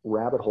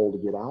rabbit hole to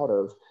get out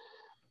of.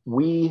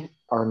 We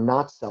are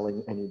not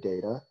selling any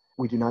data.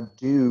 We do not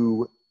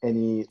do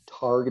any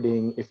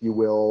targeting, if you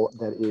will,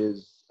 that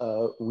is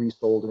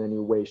resold in any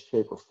way,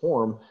 shape, or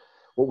form.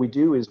 What we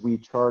do is we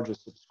charge a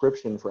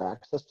subscription for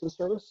access to the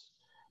service.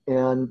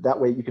 And that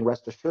way you can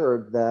rest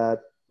assured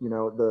that,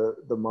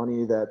 the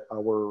money that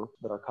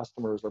our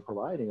customers are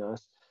providing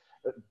us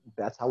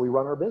that's how we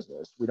run our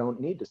business. We don't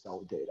need to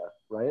sell data,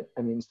 right?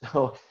 I mean,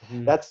 so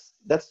Mhm.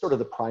 that's sort of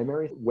the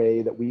primary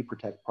way that we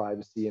protect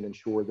privacy and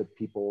ensure that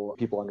people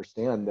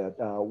understand that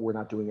we're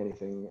not doing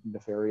anything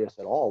nefarious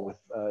at all with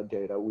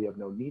data. We have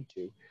no need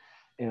to,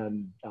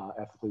 and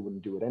ethically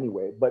wouldn't do it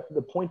anyway. But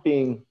the point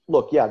being,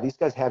 look, yeah, these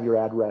guys have your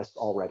address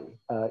already.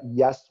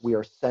 Yes, we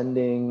are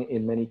sending,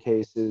 in many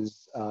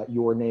cases,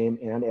 your name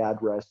and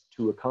address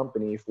to a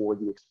company for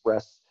the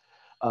express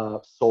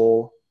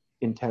sole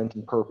intent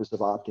and purpose of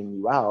opting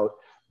you out.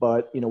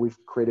 But we've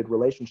created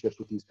relationships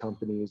with these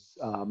companies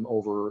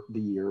over the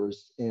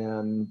years,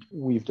 and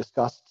we've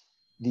discussed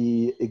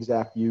the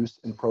exact use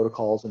and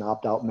protocols and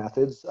opt-out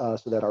methods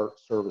so that our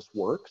service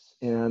works.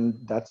 And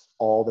that's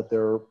all that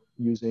they're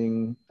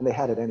using, and they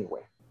had it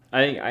anyway.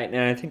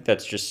 I think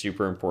that's just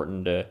super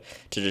important to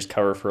just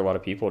cover for a lot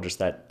of people. Just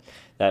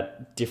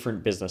that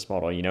different business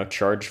model.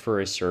 Charge for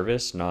a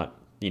service, not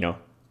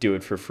do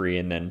it for free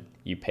and then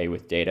you pay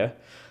with data.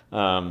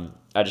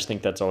 I just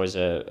think that's always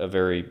a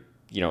very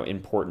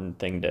important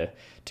thing to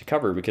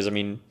cover, because I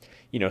mean,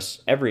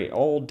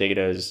 all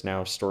data is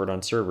now stored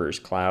on servers,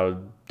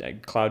 cloud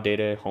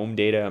data, home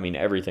data. I mean,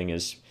 everything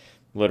is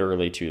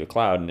literally to the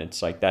cloud, and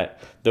it's like that.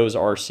 Those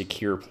are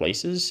secure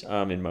places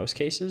in most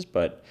cases,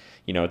 but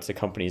it's the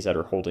companies that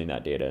are holding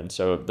that data. And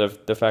so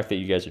the fact that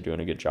you guys are doing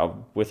a good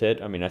job with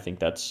it, I mean, I think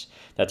that's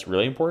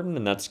really important,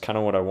 and that's kind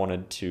of what I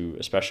wanted to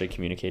especially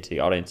communicate to the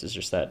audience, is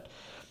just that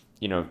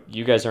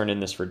you guys aren't in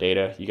this for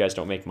data. You guys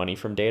don't make money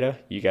from data.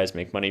 You guys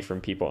make money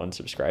from people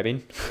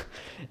unsubscribing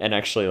and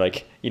actually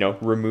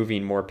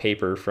removing more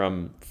paper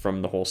from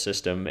the whole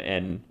system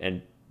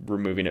and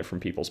removing it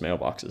from people's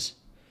mailboxes.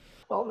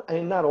 Well, I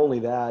mean, not only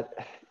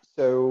that,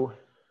 so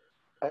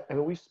I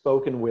mean, we've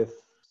spoken with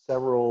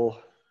several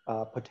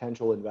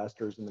potential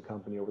investors in the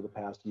company over the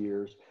past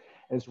years,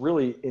 and it's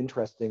really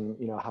interesting,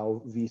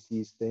 how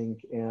VCs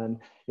think, and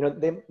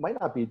they might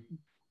not be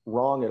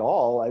wrong at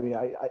all. I mean,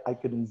 I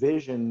could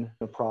envision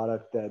a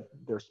product that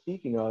they're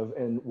speaking of,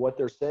 and what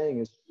they're saying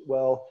is,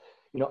 well,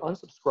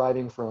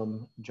 unsubscribing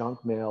from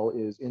junk mail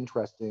is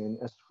interesting,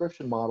 a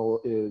subscription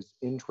model is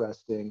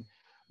interesting,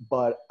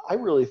 but I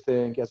really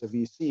think as a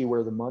VC,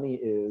 where the money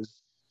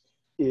is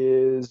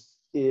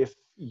if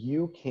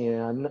you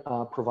can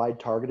provide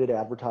targeted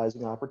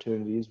advertising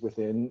opportunities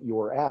within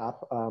your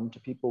app to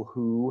people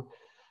who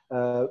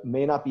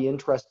may not be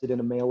interested in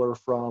a mailer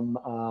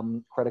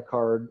from credit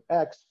card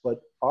X,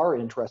 but are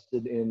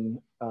interested in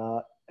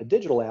a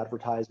digital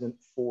advertisement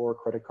for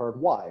credit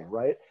card Y,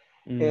 right?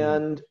 Mm.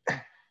 And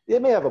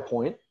it may have a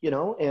point,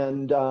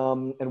 and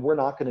we're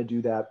not going to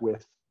do that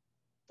with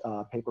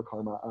Paper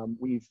Karma.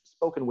 We've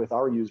spoken with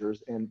our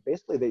users, and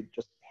basically they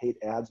just hate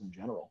ads in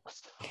general.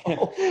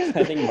 So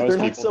I think they're most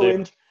not people so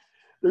do.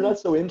 they're not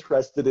so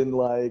interested in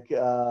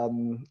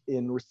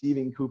in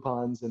receiving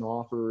coupons and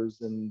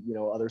offers and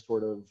other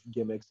sort of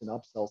gimmicks and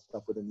upsell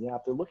stuff within the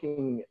app. They're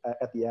looking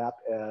at the app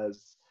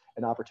as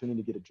an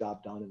opportunity to get a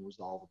job done and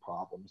resolve a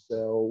problem.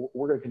 So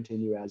we're going to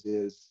continue as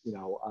is,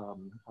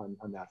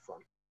 on that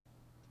front.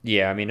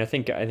 Yeah, I mean, I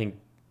think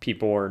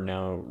people are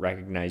now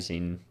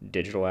recognizing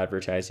digital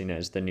advertising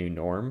as the new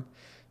norm.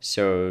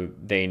 So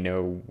they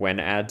know when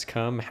ads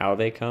come, how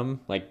they come.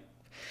 Like,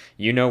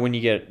 when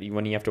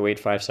you have to wait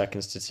 5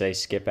 seconds to say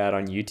skip ad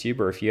on YouTube,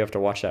 or if you have to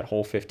watch that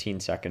whole 15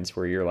 seconds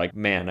where you're like,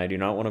 man, I do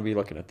not want to be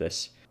looking at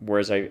this.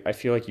 Whereas I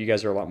feel like you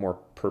guys are a lot more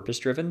purpose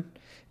driven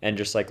and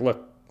just like,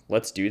 look,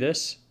 let's do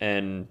this,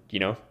 and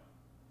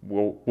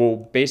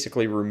we'll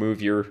basically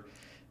remove your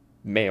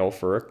mail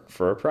for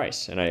a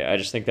price. And I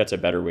just think that's a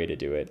better way to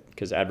do it,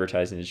 because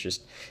advertising is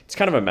just, it's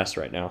kind of a mess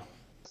right now.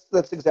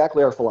 That's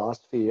exactly our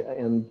philosophy.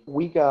 And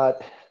we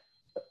got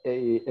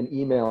an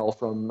email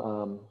from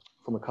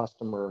a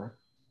customer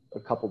a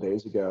couple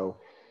days ago,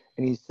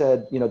 and he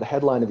said, the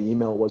headline of the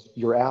email was,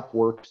 "Your app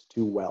works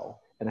too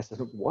well." And I said,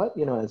 "What?"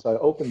 And so I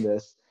opened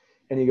this,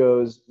 and he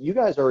goes, "You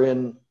guys are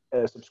in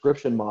a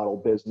subscription model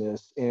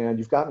business, and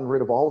you've gotten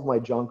rid of all of my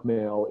junk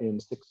mail in a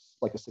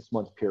 6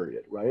 month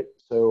period, right?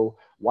 So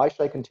why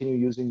should I continue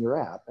using your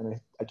app?" And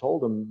I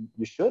told him,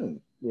 "You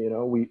shouldn't.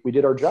 We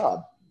did our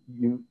job.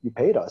 You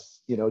paid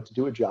us, to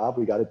do a job.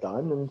 We got it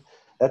done, and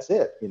that's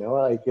it.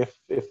 Like if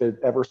it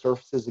ever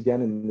surfaces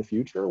again in the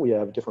future, we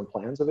have different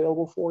plans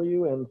available for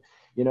you. And,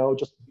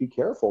 just be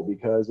careful,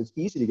 because it's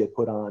easy to get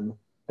put on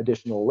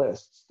additional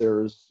lists.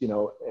 There's,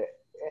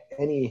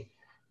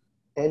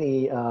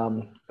 any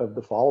of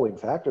the following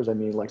factors. I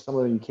mean, like some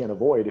of them you can't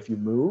avoid. If you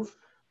move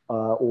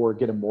or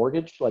get a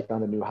mortgage, like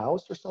on a new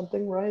house or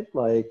something, right?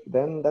 Like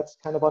then that's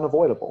kind of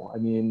unavoidable. I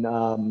mean,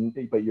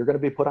 but you're going to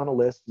be put on a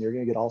list, and you're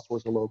going to get all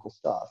sorts of local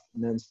stuff.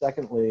 And then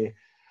secondly,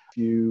 if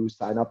you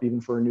sign up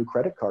even for a new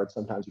credit card,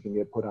 sometimes you can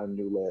get put on a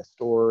new list,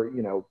 or,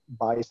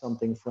 buy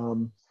something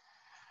from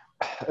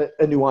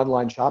a new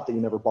online shop that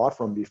you never bought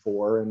from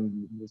before,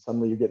 and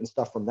suddenly you're getting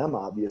stuff from them,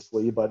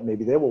 obviously, but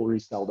maybe they will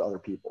resell to other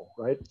people,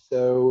 right?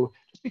 So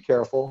just be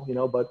careful,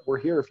 but we're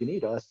here if you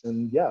need us,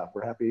 and yeah,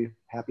 we're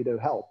happy to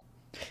help.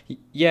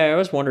 Yeah, I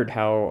always wondered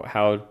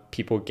how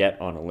people get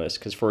on a list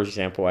because, for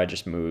example, I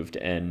just moved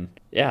and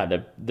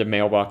yeah, the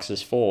mailbox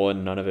is full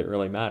and none of it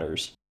really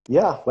matters.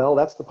 Yeah, well,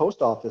 that's the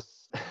post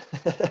office.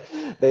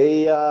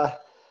 they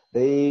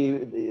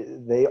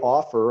they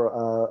offer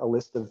a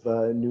list of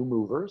new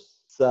movers.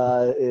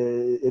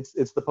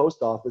 It's the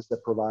post office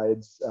that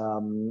provides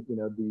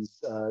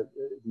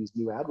these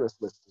new address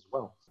lists as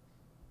well.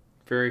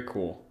 Very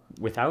cool.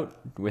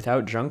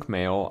 Without junk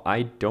mail,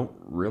 I don't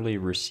really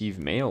receive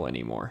mail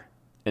anymore.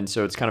 And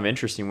so it's kind of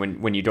interesting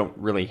when you don't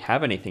really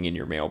have anything in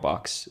your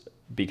mailbox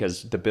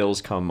because the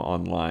bills come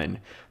online,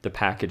 the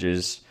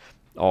packages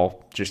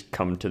all just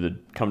come to the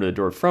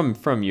door from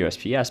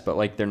USPS, but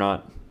like they're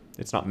not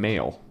it's not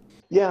mail.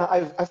 Yeah,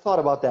 I've thought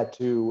about that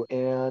too,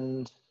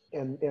 and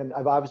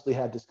I've obviously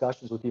had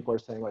discussions with people who are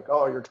saying like,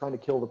 oh, you're trying to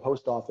kill the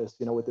post office,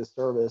 with this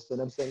service,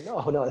 and I'm saying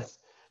no, that's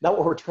not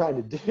what we're trying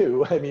to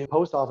do. I mean,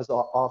 post office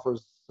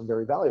offers some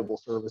very valuable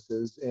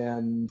services,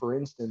 and for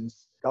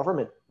instance,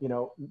 government,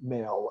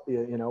 mail,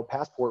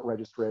 passport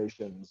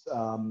registrations,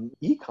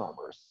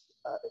 e-commerce.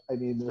 I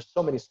mean, there's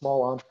so many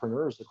small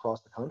entrepreneurs across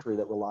the country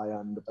that rely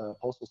on the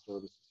postal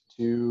service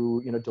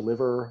to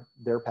deliver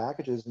their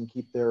packages and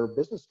keep their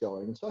business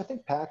going. And so I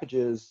think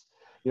packages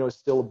is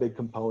still a big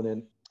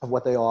component of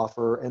what they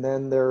offer. And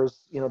then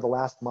there's the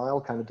last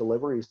mile kind of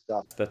delivery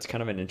stuff. That's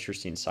kind of an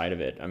interesting side of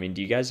it. I mean,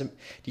 do you guys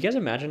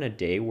imagine a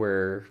day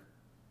where,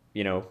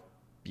 you know,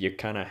 you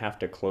kind of have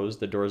to close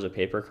the doors of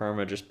Paper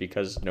Karma just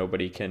because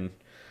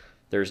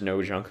there's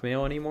no junk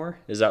mail anymore?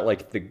 Is that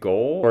like the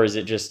goal, or is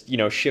it just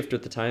shift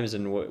with the times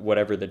and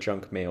whatever the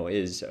junk mail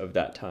is of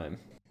that time?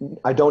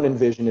 I don't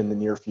envision in the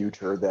near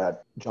future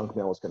that junk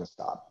mail is going to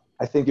stop.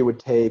 I think it would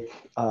take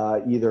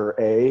either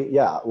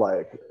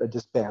like a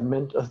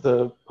disbandment of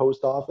the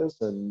post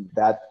office, and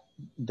that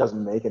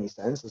doesn't make any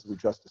sense, as we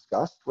just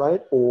discussed,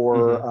 right?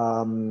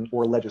 Mm-hmm.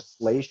 Or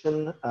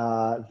legislation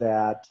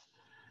that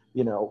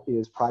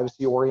is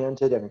privacy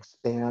oriented and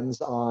expands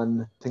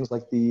on things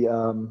like the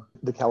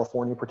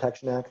California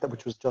Protection Act,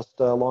 which was just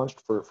launched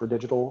for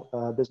digital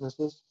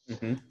businesses.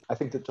 Mm-hmm. I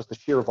think that just the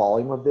sheer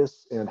volume of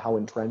this and how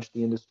entrenched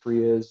the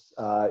industry is,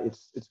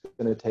 it's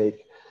going to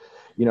take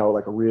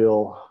like a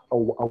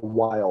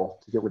while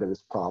to get rid of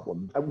this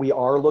problem. We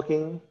are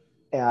looking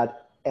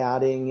at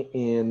adding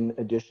in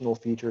additional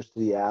features to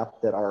the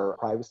app that are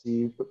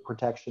privacy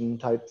protection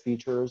type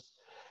features.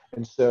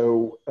 And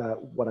so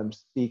what I'm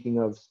speaking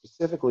of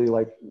specifically,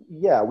 like,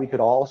 yeah, we could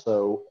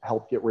also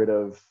help get rid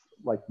of,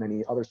 like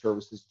many other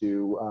services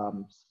do,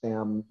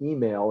 spam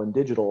email and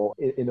digital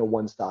in a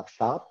one-stop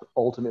shop.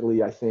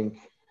 Ultimately, I think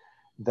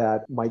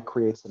that might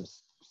create some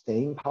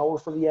staying power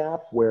for the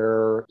app,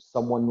 where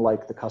someone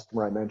like the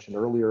customer I mentioned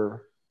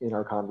earlier in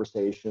our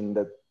conversation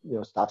that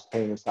stops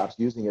paying and stops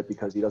using it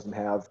because he doesn't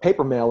have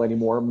paper mail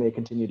anymore may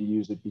continue to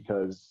use it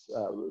because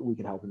we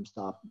can help him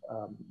stop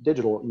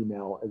digital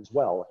email as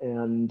well,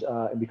 and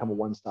become a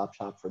one-stop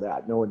shop for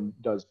that. No one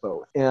does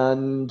both.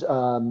 And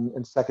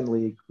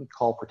secondly,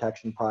 call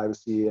protection,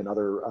 privacy, and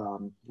other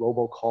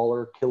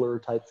robocaller killer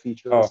type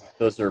features. Oh,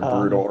 those are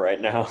Um, brutal right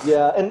now.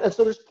 yeah, and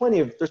so there's plenty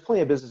of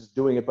businesses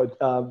doing it, but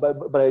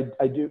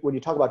I do, when you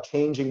talk about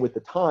changing with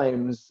the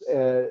times,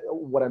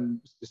 what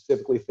I'm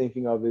specifically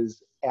thinking of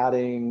is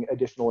adding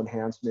additional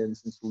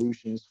enhancements and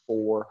solutions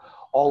for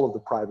all of the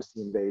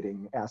privacy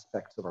invading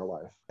aspects of our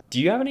life.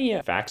 Do you have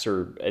any facts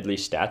or at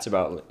least stats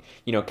about,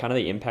 kind of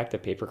the impact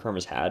that Paper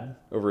Karma's had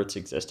over its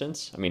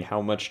existence? I mean,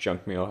 how much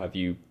junk mail have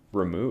you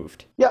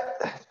removed? Yeah,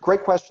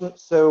 great question.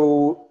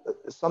 So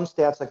some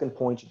stats I can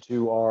point you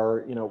to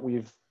are,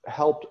 we've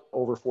helped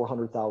over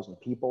 400,000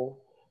 people.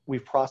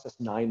 We've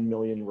processed 9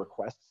 million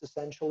requests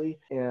essentially.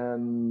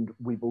 And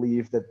we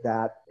believe that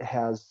that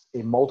has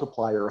a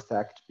multiplier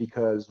effect,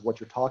 because what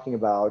you're talking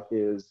about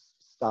is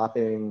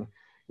stopping,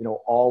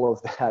 all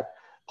of that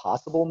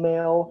possible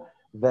mail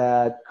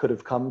that could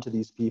have come to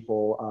these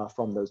people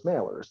from those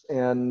mailers.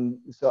 And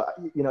so,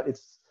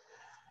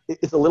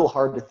 it's a little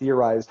hard to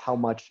theorize how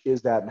much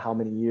is that and how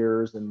many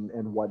years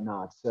and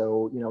whatnot.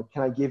 So,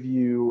 can I give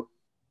you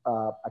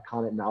a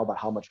comment now about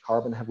how much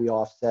carbon have we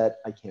offset?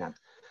 I can't.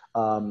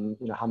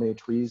 How many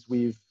trees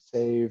we've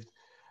saved?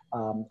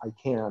 I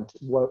can't.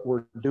 What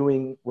we're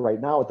doing right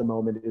now at the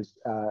moment is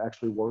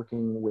actually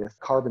working with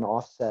carbon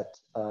offset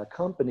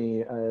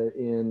company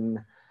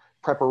in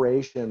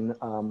preparation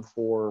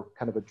for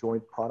kind of a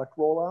joint product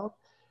rollout.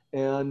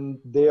 And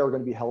they are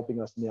going to be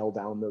helping us nail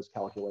down those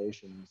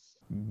calculations.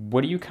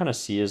 What do you kind of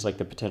see as like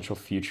the potential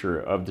future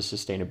of the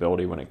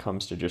sustainability when it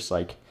comes to just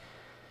like,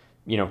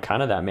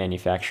 kind of that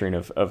manufacturing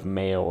of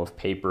mail, of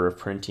paper, of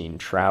printing,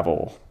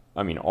 travel?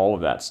 I mean, all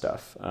of that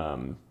stuff.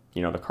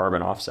 The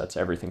carbon offsets,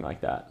 everything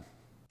like that.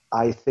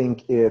 I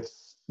think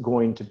it's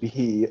going to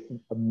be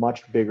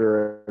much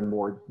bigger and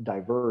more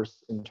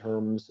diverse in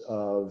terms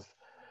of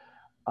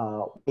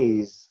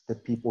ways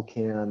that people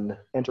can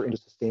enter into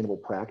sustainable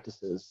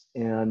practices.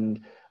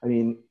 And I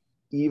mean,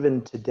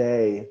 even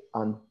today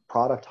on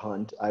Product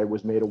Hunt, I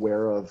was made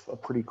aware of a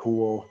pretty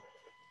cool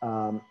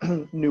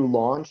new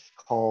launch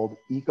called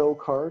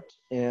EcoCart.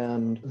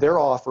 And they're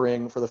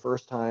offering for the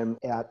first time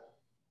at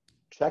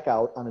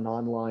checkout on an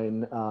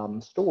online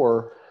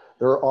store,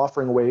 they're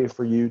offering a way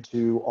for you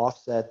to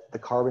offset the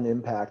carbon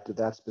impact of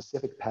that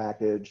specific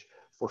package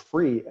for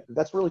free.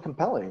 That's really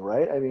compelling,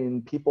 right? I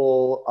mean,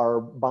 people are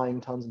buying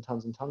tons and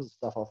tons and tons of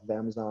stuff off of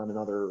Amazon and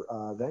other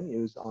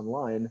venues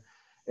online.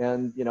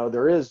 And,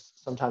 there is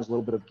sometimes a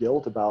little bit of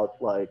guilt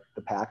about like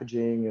the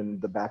packaging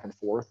and the back and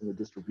forth and the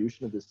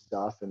distribution of this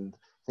stuff. And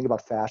think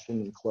about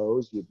fashion and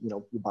clothes. You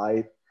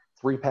buy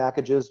 3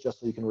 packages just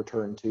so you can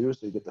return 2,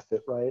 so you get the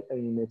fit right. I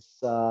mean,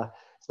 it's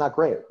not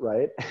great,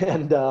 right?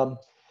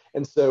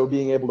 And so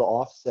being able to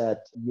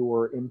offset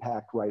your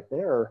impact right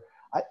there,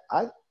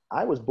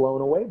 I was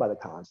blown away by the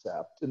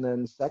concept. And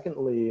then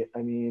secondly,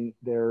 I mean,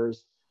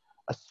 there's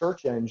a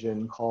search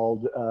engine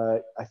called,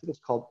 I think it's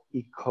called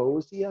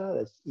Ecosia,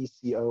 that's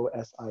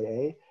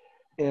Ecosia.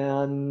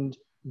 And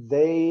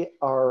they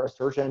are a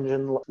search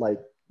engine like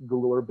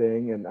Google or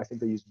Bing, and I think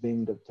they use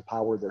Bing to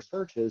power their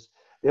searches.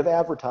 They have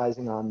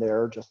advertising on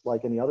there just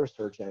like any other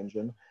search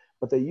engine,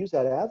 but they use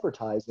that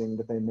advertising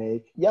that they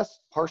make, yes,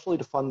 partially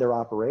to fund their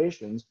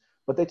operations,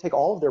 but they take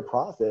all of their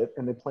profit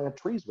and they plant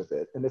trees with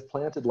it. And they've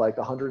planted like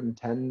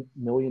 110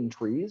 million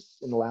trees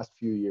in the last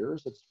few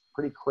years. It's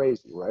pretty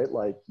crazy, right?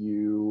 Like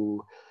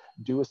you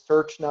do a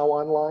search now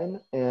online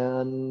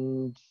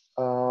and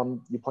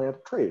you plant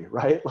a tree,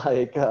 right?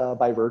 Like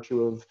by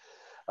virtue of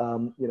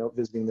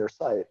visiting their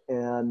site.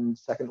 And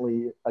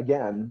secondly,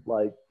 again,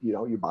 like,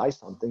 you buy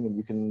something and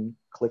you can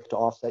click to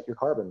offset your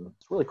carbon.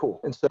 It's really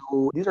cool. And so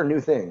these are new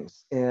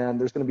things. And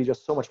there's going to be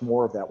just so much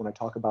more of that when I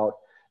talk about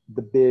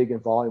the big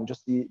and volume,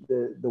 just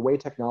the way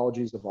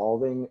technology is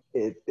evolving.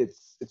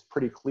 It's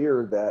pretty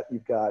clear that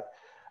you've got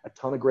a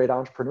ton of great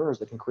entrepreneurs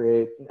that can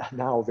create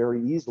now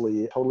very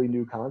easily totally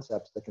new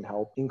concepts that can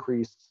help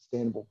increase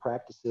sustainable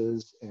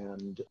practices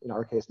and, in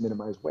our case,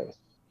 minimize waste.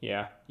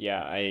 Yeah,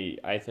 yeah.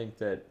 I think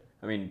that,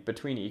 I mean,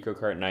 between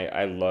EcoCart and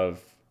I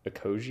love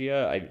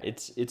Ecosia.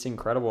 It's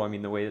incredible. I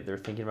mean, the way that they're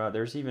thinking about it.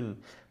 There's even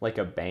like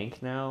a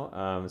bank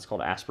now. It's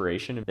called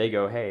Aspiration. And they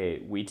go,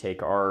 hey, we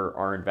take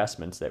our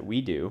investments that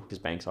we do, because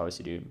banks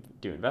obviously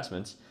do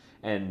investments,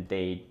 and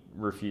they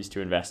refuse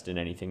to invest in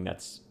anything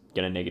that's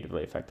going to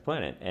negatively affect the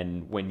planet.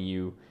 And when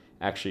you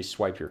actually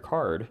swipe your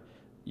card,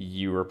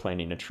 you are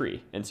planting a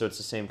tree. And so it's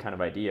the same kind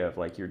of idea of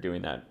like you're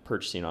doing that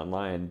purchasing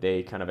online.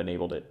 They kind of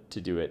enabled it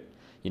to do it,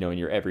 in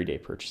your everyday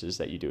purchases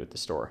that you do at the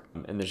store.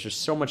 And there's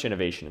just so much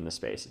innovation in the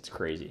space. It's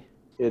crazy.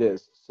 It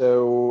is.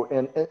 So,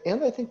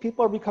 and I think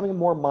people are becoming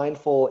more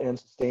mindful and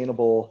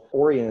sustainable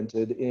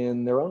oriented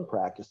in their own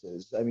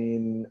practices. I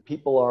mean,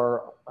 people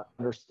are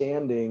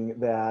understanding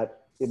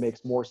that it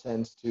makes more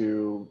sense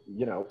to,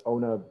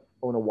 own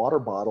a water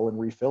bottle and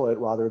refill it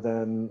rather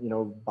than,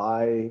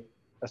 buy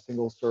a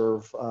single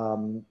serve,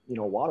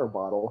 water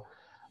bottle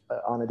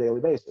on a daily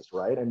basis,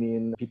 right? I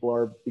mean, people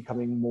are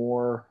becoming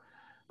more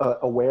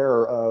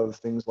aware of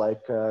things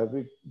like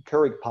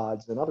Keurig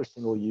pods and other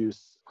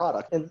single-use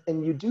products.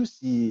 And you do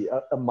see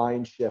a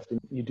mind shift,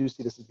 and you do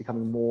see this is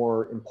becoming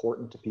more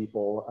important to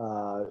people,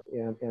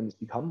 and it's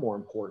become more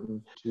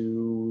important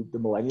to the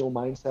millennial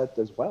mindset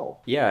as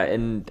well. Yeah,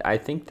 and I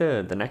think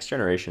the next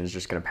generation is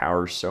just going to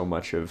power so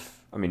much of,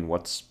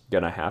 what's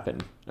going to happen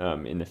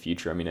in the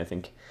future. I mean, I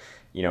think,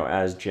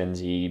 as Gen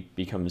Z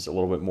becomes a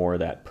little bit more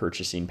of that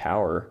purchasing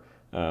power,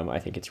 I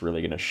think it's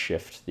really going to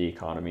shift the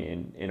economy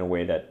in a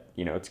way that,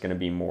 it's going to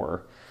be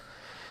more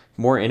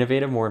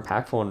innovative, more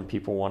impactful, and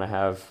people want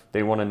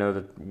to know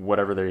that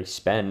whatever they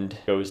spend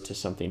goes to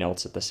something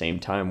else at the same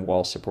time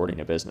while supporting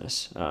a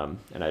business.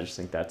 And I just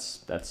think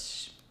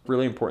that's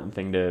really important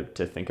thing to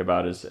think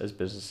about as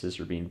businesses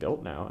are being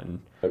built now.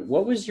 And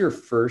what was your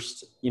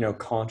first,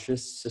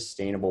 conscious,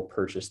 sustainable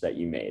purchase that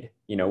you made?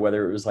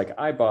 Whether it was like,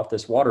 I bought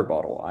this water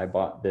bottle, I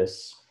bought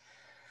this,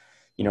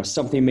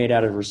 something made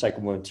out of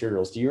recyclable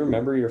materials. Do you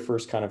remember your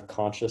first kind of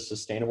conscious,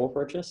 sustainable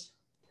purchase?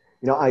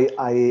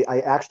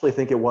 I actually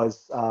think it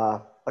was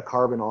a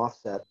carbon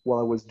offset while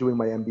I was doing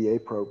my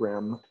MBA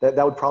program.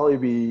 That would probably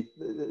be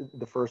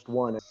the first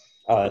one.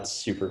 Oh, that's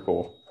super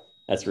cool.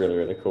 That's really,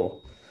 really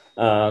cool.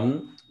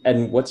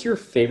 And what's your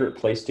favorite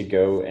place to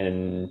go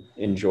and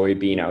enjoy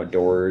being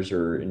outdoors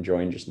or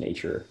enjoying just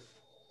nature?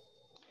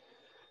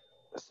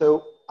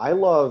 So I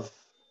love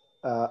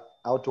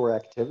outdoor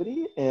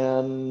activity,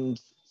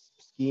 and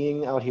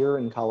skiing out here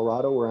in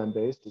Colorado, where I'm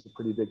based, is a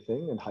pretty big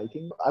thing, and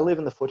hiking. I live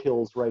in the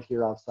foothills right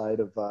here outside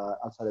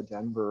of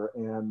Denver,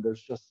 and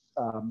there's just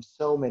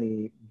so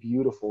many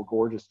beautiful,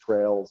 gorgeous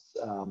trails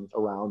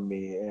around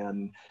me,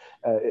 and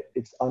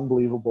it's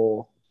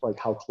unbelievable like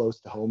how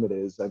close to home it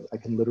is. I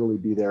can literally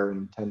be there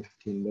in 10,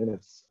 15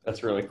 minutes.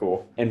 That's really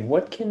cool. And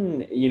what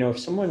can, if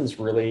someone's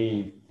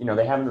really,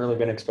 they haven't really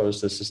been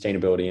exposed to the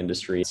sustainability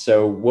industry.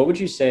 So what would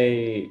you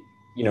say,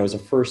 as a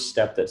first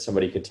step that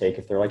somebody could take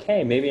if they're like,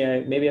 hey, maybe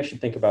I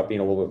should think about being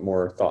a little bit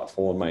more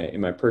thoughtful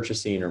in my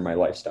purchasing or my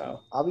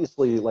lifestyle?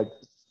 Obviously, like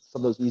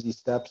some of those easy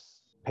steps,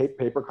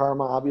 Paper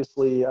Karma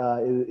obviously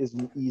is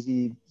an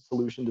easy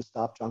solution to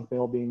stop junk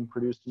mail being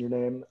produced in your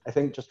name. I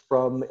think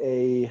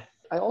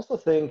I also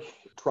think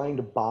trying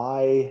to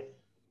buy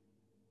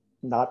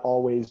not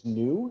always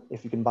new,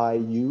 if you can buy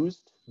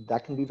used,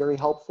 that can be very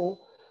helpful.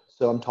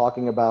 So I'm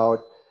talking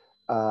about,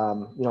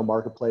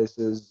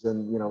 marketplaces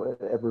and,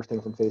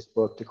 everything from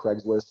Facebook to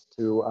Craigslist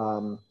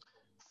to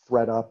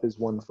ThreadUp is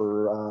one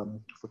for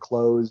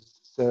clothes.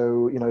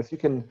 So, if you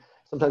can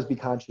sometimes be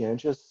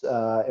conscientious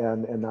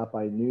and not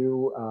buy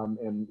new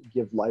and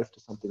give life to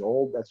something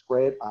old, that's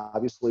great.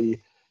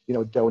 Obviously,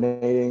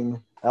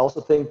 donating. I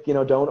also think,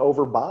 don't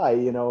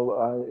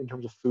overbuy, in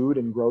terms of food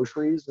and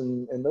groceries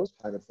and those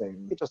kind of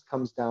things. It just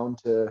comes down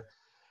to,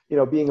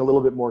 being a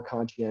little bit more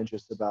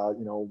conscientious about,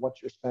 what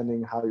you're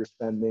spending, how you're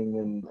spending,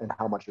 and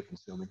how much you're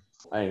consuming.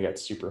 I think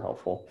that's super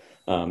helpful.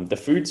 The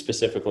food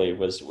specifically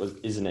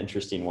is an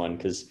interesting one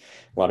because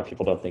a lot of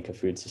people don't think of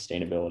food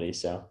sustainability.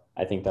 So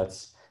I think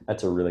that's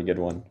a really good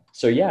one.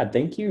 So yeah,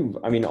 thank you.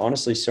 I mean,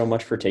 honestly, so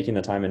much for taking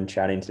the time and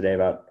chatting today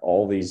about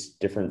all these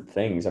different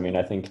things. I mean,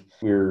 I think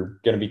we're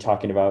going to be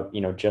talking about,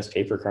 just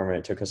Paper Karma.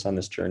 It took us on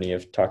this journey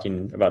of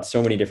talking about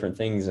so many different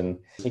things. And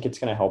I think it's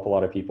going to help a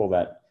lot of people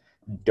that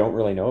don't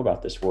really know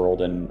about this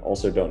world and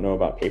also don't know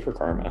about Paper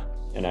Karma.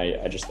 And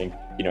I just think,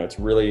 it's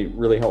really,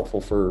 really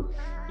helpful for,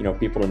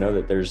 people to know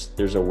that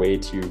there's a way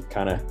to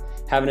kind of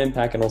have an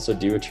impact and also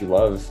do what you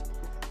love.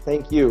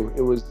 Thank you.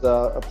 It was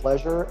a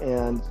pleasure,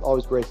 and it's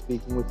always great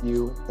speaking with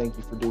you. Thank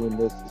you for doing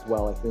this as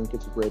well. I think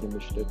it's a great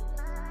initiative.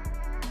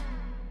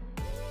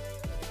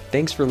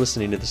 Thanks for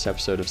listening to this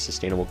episode of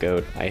Sustainable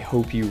Goat. I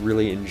hope you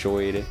really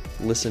enjoyed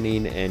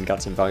listening and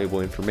got some valuable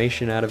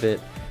information out of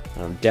it.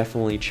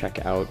 Definitely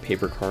check out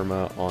Paper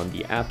Karma on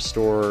the App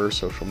Store,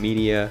 social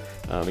media,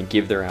 and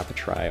give their app a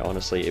try.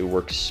 Honestly, it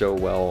works so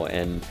well,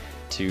 and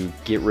to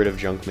get rid of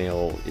junk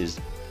mail it's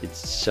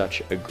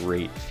such a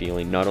great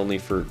feeling, not only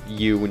for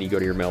you when you go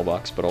to your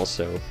mailbox, but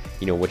also,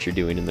 what you're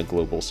doing in the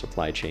global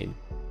supply chain.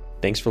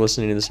 Thanks for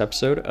listening to this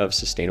episode of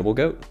Sustainable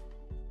Goat.